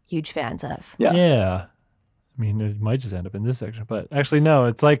not huge fans of. Yeah. I mean, it might just end up in this section, but actually, no.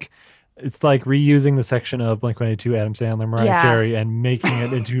 It's like reusing the section of Blink-182, Adam Sandler, Mariah Yeah. Carey, and making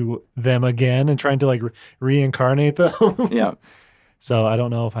it into them again and trying to like reincarnate them. Yeah. So I don't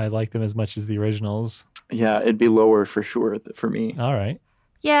know if I like them as much as the originals. Yeah, it'd be lower for sure for me. All right.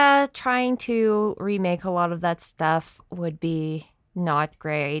 Yeah, trying to remake a lot of that stuff would be not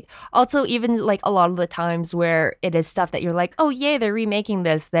great. Also, even like a lot of the times where it is stuff that you're like, oh, yay, they're remaking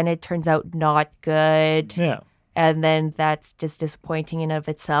this, then it turns out not good. Yeah. And then that's just disappointing in of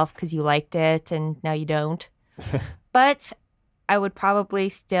itself because you liked it and now you don't. But I would probably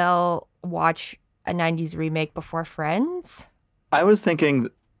still watch a 90s remake before Friends. I was thinking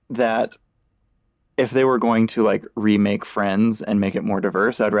that if they were going to like remake Friends and make it more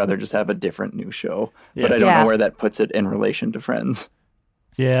diverse, I'd rather just have a different new show. But I don't Yeah. know where that puts it in relation to Friends.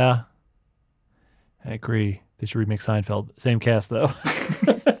 Yeah. I agree. They should remake Seinfeld. Same cast, though.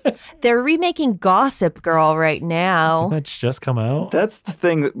 They're remaking Gossip Girl right now. Didn't that just come out? That's the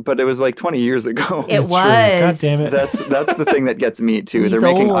thing, but it was like 20 years ago. It It's true. was. God damn it. That's the thing that gets me too. He's They're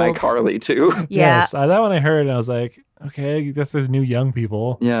making old. iCarly too. Yeah. Yes. That one I heard, and I was like, okay, I guess there's new young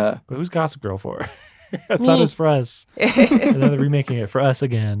people. Yeah. But who's Gossip Girl for? I thought Me. it was for us. And now they're remaking it for us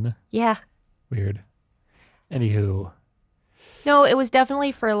again. Yeah. Weird. Anywho. No, it was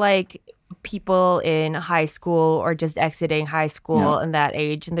definitely for like people in high school or just exiting high school Yeah. and that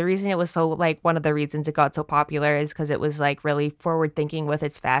age. And the reason it was so like one of the reasons it got so popular is because it was like really forward thinking with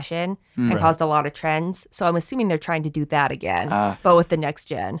its fashion and Right. caused a lot of trends. So I'm assuming they're trying to do that again, Ah. but with the next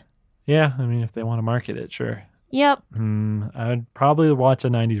gen. Yeah, I mean, if they want to market it, sure. Yep. I would probably watch a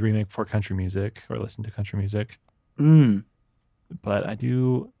 90s remake for country music or listen to country music. Mm. But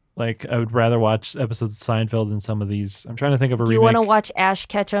I would rather watch episodes of Seinfeld than some of these. I'm trying to think of a Do you remake. want to watch Ash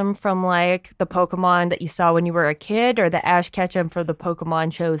Ketchum from like the Pokemon that you saw when you were a kid or the Ash Ketchum for the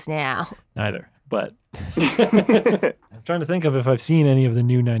Pokemon shows now? Neither. But I'm trying to think of if I've seen any of the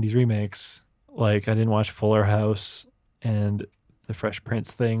new 90s remakes. Like, I didn't watch Fuller House, and the Fresh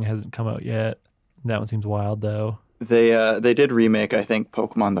Prince thing hasn't come out yet. That one seems wild, though. They did remake, I think,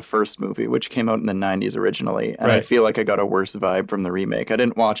 Pokemon the first movie, which came out in the 90s originally. And I Right. feel like I got a worse vibe from the remake. I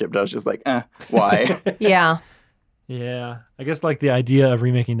didn't watch it, but I was just like, why? Yeah. Yeah. I guess, like, the idea of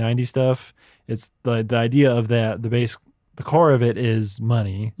remaking 90s stuff, it's the idea of that, the core of it is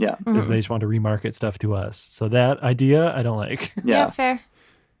money. Yeah. Is they just want to remarket stuff to us. So that idea, I don't like. Yeah, Yeah. fair.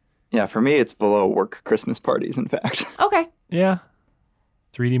 Yeah, for me, it's below work Christmas parties, in fact. Okay. Yeah.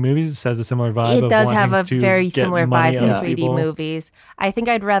 3D movies has a similar vibe. It of does have a wanting to very get similar money vibe out than of 3D people. movies. I think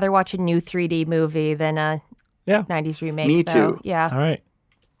I'd rather watch a new 3D movie than a Yeah. 90s remake. Me though. too. Yeah. All right.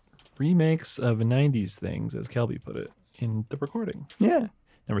 Remakes of 90s things, as Kelby put it in the recording. Yeah.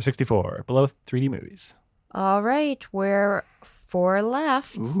 Number 64, below 3D movies. All right. We're 4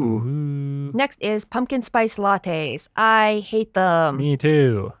 left. Ooh. Ooh, Next is pumpkin spice lattes. I hate them. me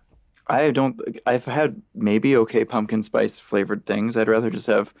too. I've had maybe okay pumpkin spice flavored things. I'd rather just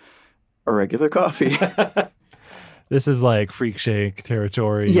have a regular coffee. This is like freak shake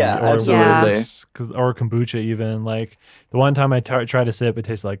territory. Yeah, or absolutely. worse, or kombucha even. Like the one time I tried to sip, it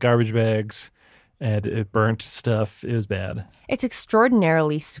tasted like garbage bags and it burnt stuff. It was bad. It's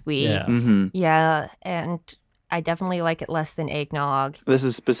extraordinarily sweet. Yeah. hmm Yeah, and I definitely like it less than eggnog. This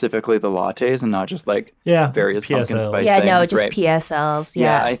is specifically the lattes and not just like Yeah. various pumpkin PSL. spice Yeah, things. no, just right? PSLs.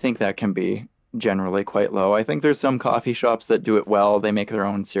 Yeah, Yeah. I think that can be generally quite low. I think there's some coffee shops that do it well. They make their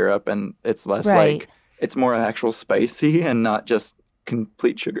own syrup and it's less Right. like, it's more actual spicy and not just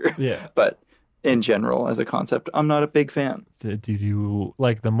complete sugar. Yeah. But in general, as a concept, I'm not a big fan. So do you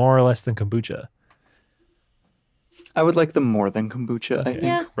like the more or less than kombucha, I would like them more than kombucha, I think.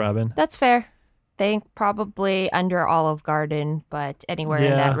 Yeah, Robin? that's fair. Think probably under Olive Garden, but anywhere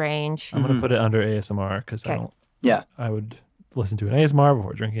in Yeah. that range. I'm gonna put it under ASMR because I Okay. don't. Yeah. I would listen to an ASMR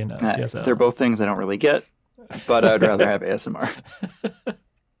before drinking PSL. They're both things I don't really get, but I'd rather have ASMR.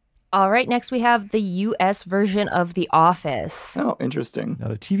 All right, next we have the US version of The Office. Oh, interesting.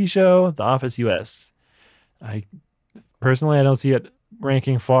 Another TV show, The Office US. I personally, I don't see it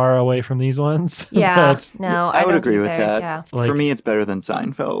ranking far away from these ones. Yeah, but no, I would don't agree with either. that. Yeah. like, For me, it's better than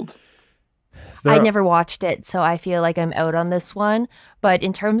Seinfeld. there I are- never watched it, so I feel like I'm out on this one. But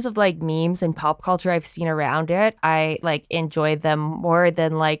in terms of like memes and pop culture I've seen around it, I like enjoy them more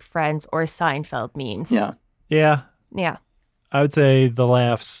than like Friends or Seinfeld memes. Yeah. Yeah, Yeah. I would say the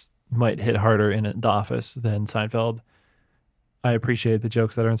laughs might hit harder in The Office than Seinfeld. I appreciate the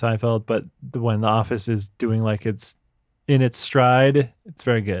jokes that are in Seinfeld, but when The Office is doing like it's in its stride, it's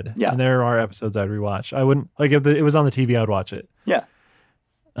very good. Yeah. And there are episodes I'd rewatch. I wouldn't like if it was on the TV, I'd watch it. Yeah.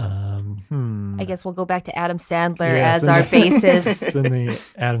 I guess we'll go back to Adam Sandler Yeah, as it's in our the- basis. It's in the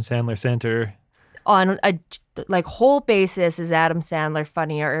Adam Sandler Center. On a like whole basis, is Adam Sandler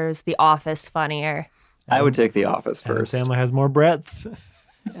funnier or is The Office funnier? I would take The Office Adam first. Sandler has more breadth.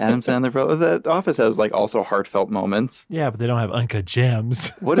 Adam Sandler, The Office has like also heartfelt moments. Yeah, but they don't have uncut gems.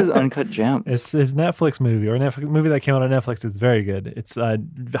 What is Uncut Gems? It's this Netflix movie or a Netflix movie that came out on Netflix. It's very good. It's a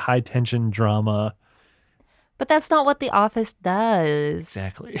high tension drama. But that's not what The Office does.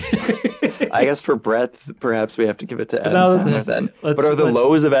 Exactly. I guess for breadth, perhaps we have to give it to Adam No, Sandler let's- then. let's- But are the let's-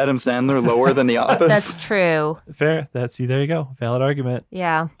 lows of Adam Sandler lower than The Office? That's true. Fair. There you go. Valid argument.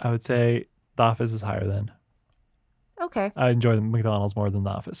 Yeah. I would say The Office is higher than. Okay. I enjoy the McDonald's more than The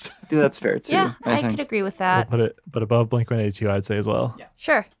Office. Yeah, that's fair too. Yeah, I think. could agree with We'll that. put it, but above Blink-182, I'd say as well. Yeah.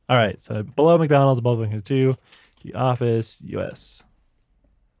 Sure. All right. So below McDonald's, above Blink-182, The Office, US.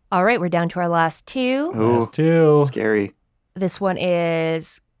 All right, we're down to our last two. Ooh, Last two. scary. This one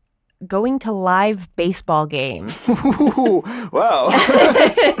is going to live baseball games. Ooh, wow.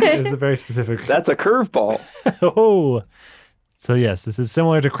 It's a very specific. That's a curveball. Oh. So yes, this is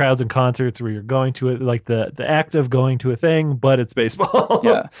similar to crowds and concerts where you're going to it, like the act of going to a thing, but it's baseball.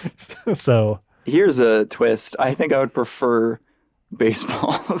 Yeah. So Here's a twist. I think I would prefer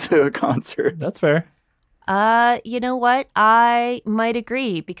baseball to a concert. that's fair. You know what? I might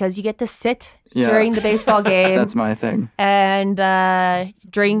agree because you get to sit Yeah. during the baseball game That's my thing. and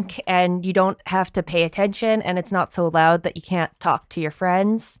drink, and you don't have to pay attention, and it's not so loud that you can't talk to your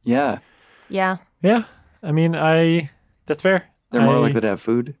friends. Yeah. Yeah, Yeah. I mean, that's fair. They're more I- likely to have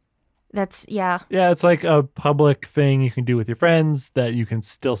food. yeah. Yeah, it's like a public thing you can do with your friends that you can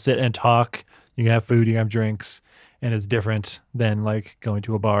still sit and talk. You can have food, you can have drinks, and it's different than like going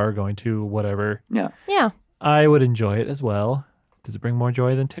to a bar, going to whatever. Yeah. Yeah. I would enjoy it as well. Does it bring more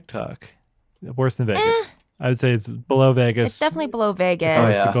joy than TikTok? Worse than Vegas. I would say it's below Vegas. It's definitely below Vegas. Oh,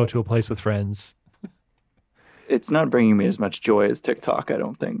 To yeah. go to a place with friends. It's not bringing me as much joy as TikTok, I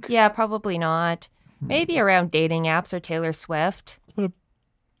don't think. Yeah, probably not. Maybe around dating apps or Taylor Swift.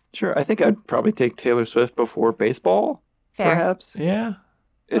 Sure. I think I'd probably take Taylor Swift before baseball, Fair. perhaps. Yeah.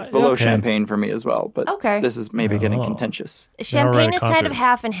 It's below okay. champagne for me as well, but Okay. this is maybe getting Oh. contentious. Champagne at is kind of concerts.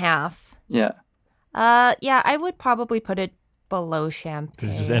 half and half. Yeah. Yeah, I would probably put it below Did champagne.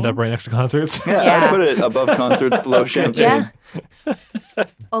 it just end up right next to concerts? Yeah, Yeah. I'd put it above concerts, below champagne. Yeah.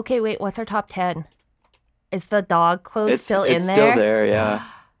 Okay, wait, what's our top 10? Is the dog clothes It's still it's in still there? there, yeah.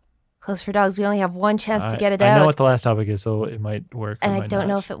 Clothes for dogs, we only have one chance to get it I out. know what the last topic is, so it might work. and it I might don't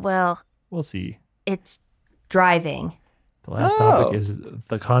not. know if it will. We'll see. It's driving. The last Oh. topic is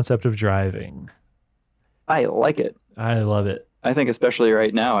the concept of driving. I like it. I love it. I think especially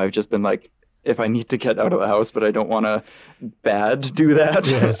right now, I've just been like, if I need to get out of the house, but I don't want to do that,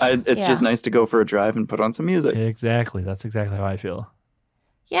 Yes. it's just Yeah. nice to go for a drive and put on some music. Exactly. That's exactly how I feel.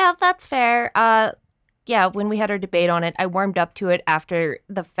 Yeah, that's fair. when we had our debate on it, I warmed up to it after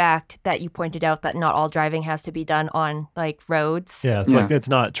the fact that you pointed out that not all driving has to be done on like roads. Yeah, it's like it's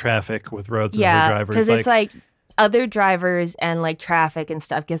not traffic with roads and other drivers. Because it's like other drivers and like traffic and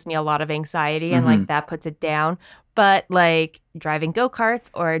stuff gives me a lot of anxiety and like that puts it down. But like driving go-karts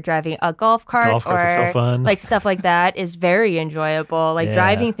or driving a golf cart Golf carts are so fun. like stuff like that is very enjoyable. Like Yeah.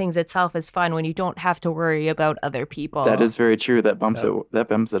 driving things itself is fun when you don't have to worry about other people. That is very true. That bumps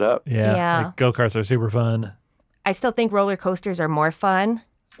it up. Yeah. Like go-karts are super fun. I still think roller coasters are more fun.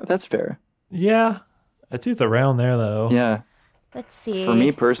 That's fair. Yeah. I'd say it's around there, though. Yeah. Let's see. For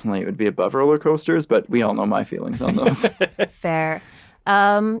me personally, it would be above roller coasters, but we all know my feelings on those. Fair.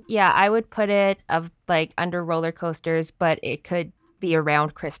 I would put it of like under roller coasters, but it could be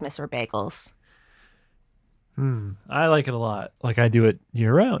around Christmas or bagels. I like it a lot. Like I do it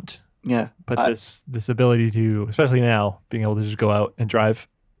year round. Yeah. But this ability to, especially now, being able to just go out and drive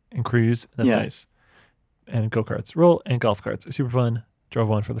and cruise, that's nice. And go-karts, roll and golf carts are super fun. Drove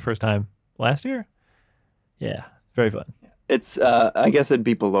one for the first time last year. Yeah, very fun. It's, I guess it'd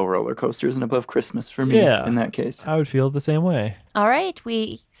be below roller coasters and above Christmas for me in that case. I would feel the same way. All right,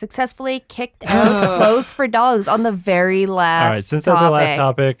 we successfully kicked out clothes for dogs on the very last All right, since that's our last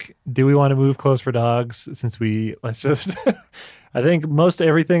topic, do we want to move clothes for dogs? Let's just, I think most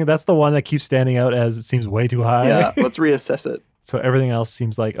everything, that's the one that keeps standing out as it seems way too high. Yeah, let's reassess it. So everything else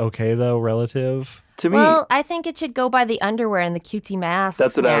seems like okay, though, relative. To me, Well, I think it should go by the underwear and the cutesy masks.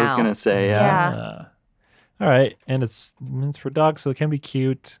 that's what I was now. going to say. Yeah. All right, and it's for dogs, so it can be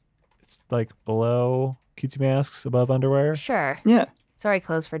cute. It's like below cutesy masks, above underwear. Sure. Yeah. Sorry,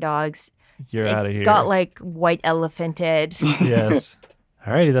 clothes for dogs. You're It out of here. Got like white elephanted. Yes.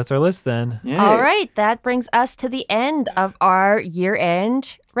 All righty, that's our list then. Yay. All right, that brings us to the end of our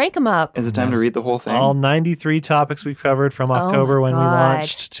year-end Rank 'em Up. Is it time to read the whole thing? All 93 topics we covered from October when we God.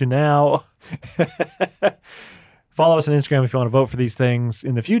 launched to now. Follow us on Instagram if you want to vote for these things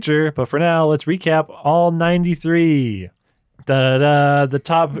in the future. But for now, let's recap all 93. The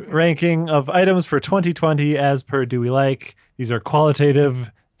top ranking of items for 2020 as per Do We Like. These are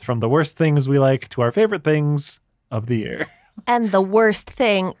qualitative from the worst things we like to our favorite things of the year. And the worst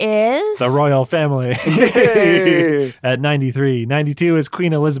thing is... The royal family Yay. at 93. 92 is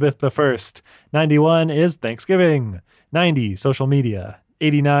Queen Elizabeth I. 91 is Thanksgiving. 90, social media.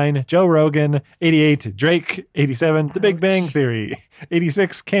 89, Joe Rogan. 88, Drake. 87, The Big Bang Theory.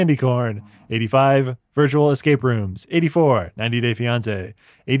 86, Candy Corn. 85, Virtual Escape Rooms. 84, 90 Day Fiancé.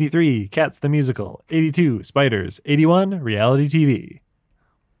 83, Cats the Musical. 82, Spiders. 81, Reality TV.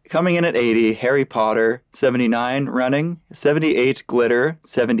 Coming in at 80, Harry Potter. 79, Running. 78, Glitter.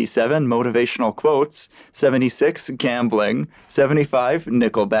 77, Motivational Quotes. 76, Gambling. 75,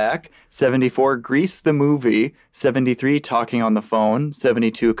 Nickelback. 74, Grease the Movie. 73, Talking on the Phone.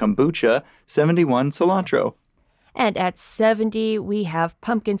 72, Kombucha. 71, Cilantro. And at 70, we have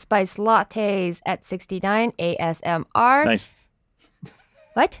pumpkin spice lattes. At 69, ASMR. Nice.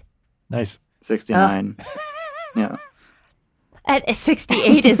 What? Nice. 69. Yeah. At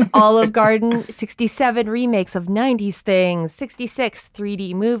 68 is Olive Garden. 67, remakes of 90s things. 66,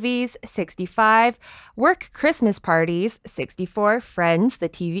 3D movies. 65, work Christmas parties. 64, Friends, the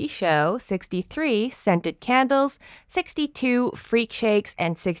TV show. 63, scented candles. 62, freak shakes.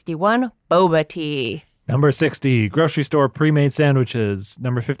 And 61, boba tea. Number 60, grocery store pre-made sandwiches.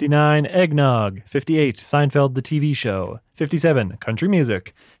 Number 59, eggnog. 58, Seinfeld the TV show. 57, country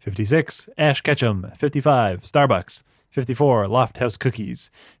music. 56, Ash Ketchum. 55, Starbucks. 54, Loft House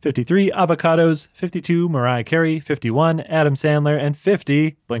cookies. 53, avocados. 52, Mariah Carey. 51, Adam Sandler. And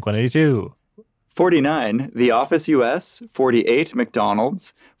 50, Blink-182. 49, The Office US. 48,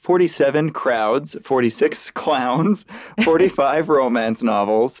 McDonald's. 47, Crowds. 46, Clowns. 45, Romance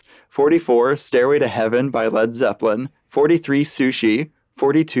novels. 44, Stairway to Heaven by Led Zeppelin. 43, Sushi.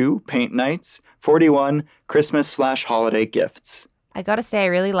 42, Paint Nights. 41, Christmas/holiday gifts. I gotta say, I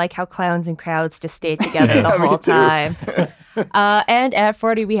really like how clowns and crowds just stayed together the Yes. whole Me too. time. And at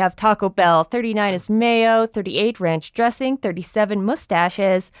 40, we have Taco Bell. 39 is mayo. 38, ranch dressing. 37,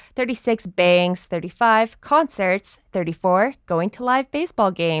 mustaches. 36, bangs. 35, concerts. 34, going to live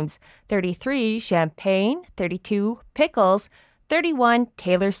baseball games. 33, champagne. 32, pickles. 31,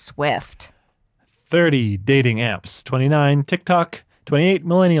 Taylor Swift. 30, dating apps. 29, TikTok. 28,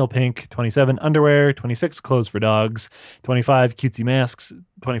 millennial pink. 27, underwear. 26, clothes for dogs. 25, cutesy masks.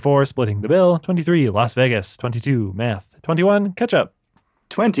 24, splitting the bill. 23, Las Vegas. 22, math. 21, ketchup.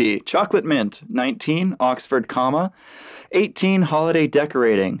 20, chocolate mint. 19, Oxford comma. 18, holiday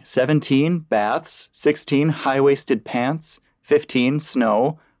decorating. 17, baths. 16, high-waisted pants. 15,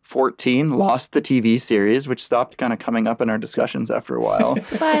 snow. 14, Lost the TV series, which stopped kind of coming up in our discussions after a while.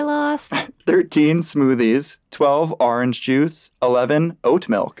 Bye, Lost. 13, smoothies. 12, orange juice. 11, oat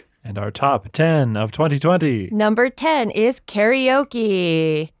milk. And our top 10 of 2020. Number 10 is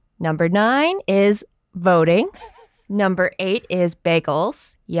karaoke. Number 9 is voting. Number 8 is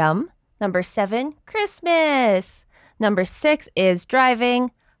bagels. Yum. Number 7, Christmas. Number 6 is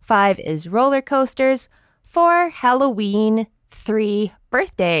driving. 5 is roller coasters. 4, Halloween. 3,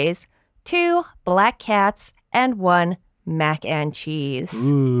 birthdays. 2, black cats. And 1, mac and cheese.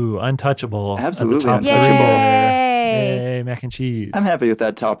 Ooh, untouchable. Absolutely At the top untouchable. Yay, mac and cheese. I'm happy with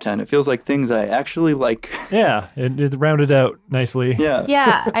that top 10. It feels like things I actually like. Yeah, it rounded out nicely. Yeah.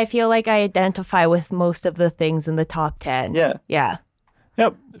 Yeah, I feel like I identify with most of the things in the top 10. Yeah. Yeah.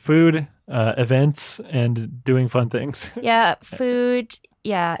 Yep. Food, events, and doing fun things. Yeah, food,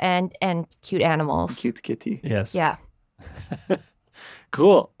 yeah, and cute animals. Cute kitty. Yes. Yeah.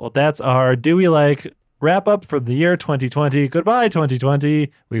 Cool. Well, that's our Do We Like wrap up for the year 2020. Goodbye,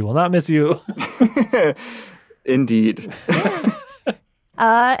 2020. We will not miss you. Indeed.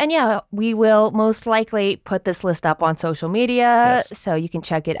 And yeah, we will most likely put this list up on social media, Yes. so you can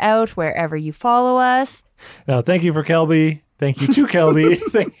check it out wherever you follow us. Now, thank you for Kelby. Thank you to Kelby.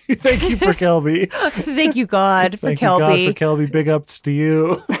 Thank you for Kelby. Thank you, God, for Thank you, God, Kelby. for Kelby. Big ups to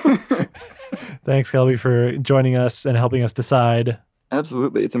you. Thanks, Kelby, for joining us and helping us decide.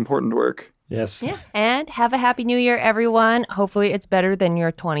 Absolutely. It's important work. Yes. Yeah. And have a happy new year, everyone. Hopefully it's better than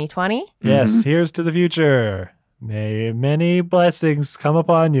your 2020. Yes. Here's to the future. May many blessings come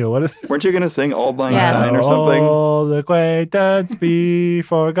upon you. What is Weren't you going to sing Auld Lang Yeah. Syne or something? All the acquaintance be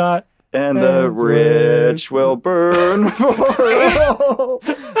forgot. And the rich will burn for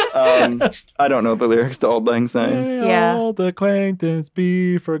I don't know the lyrics to Auld Lang Syne. May Yeah. all the acquaintance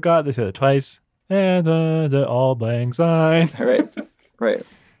be forgot. They said it twice. And the Auld Lang Syne. Right.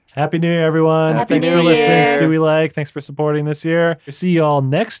 Happy New Year, everyone. Happy Thanks New for listening Year. to Do We Like. Thanks for supporting this year. See you all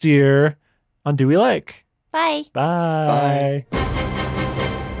next year on Do We Like. Bye. Bye.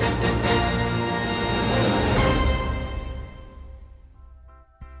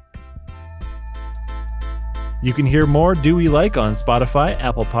 You can hear more Do We Like on Spotify,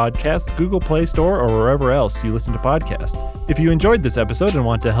 Apple Podcasts, Google Play Store, or wherever else you listen to podcasts. If you enjoyed this episode and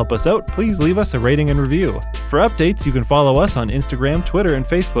want to help us out, please leave us a rating and review. For updates, you can follow us on Instagram, Twitter, and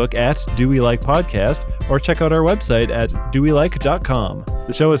Facebook at Do We Like Podcast, or check out our website at dowelike.com.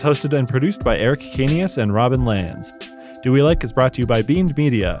 The show is hosted and produced by Eric Canius and Robin Lands. Do We Like is brought to you by Beamed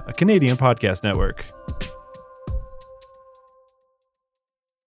Media, a Canadian podcast network.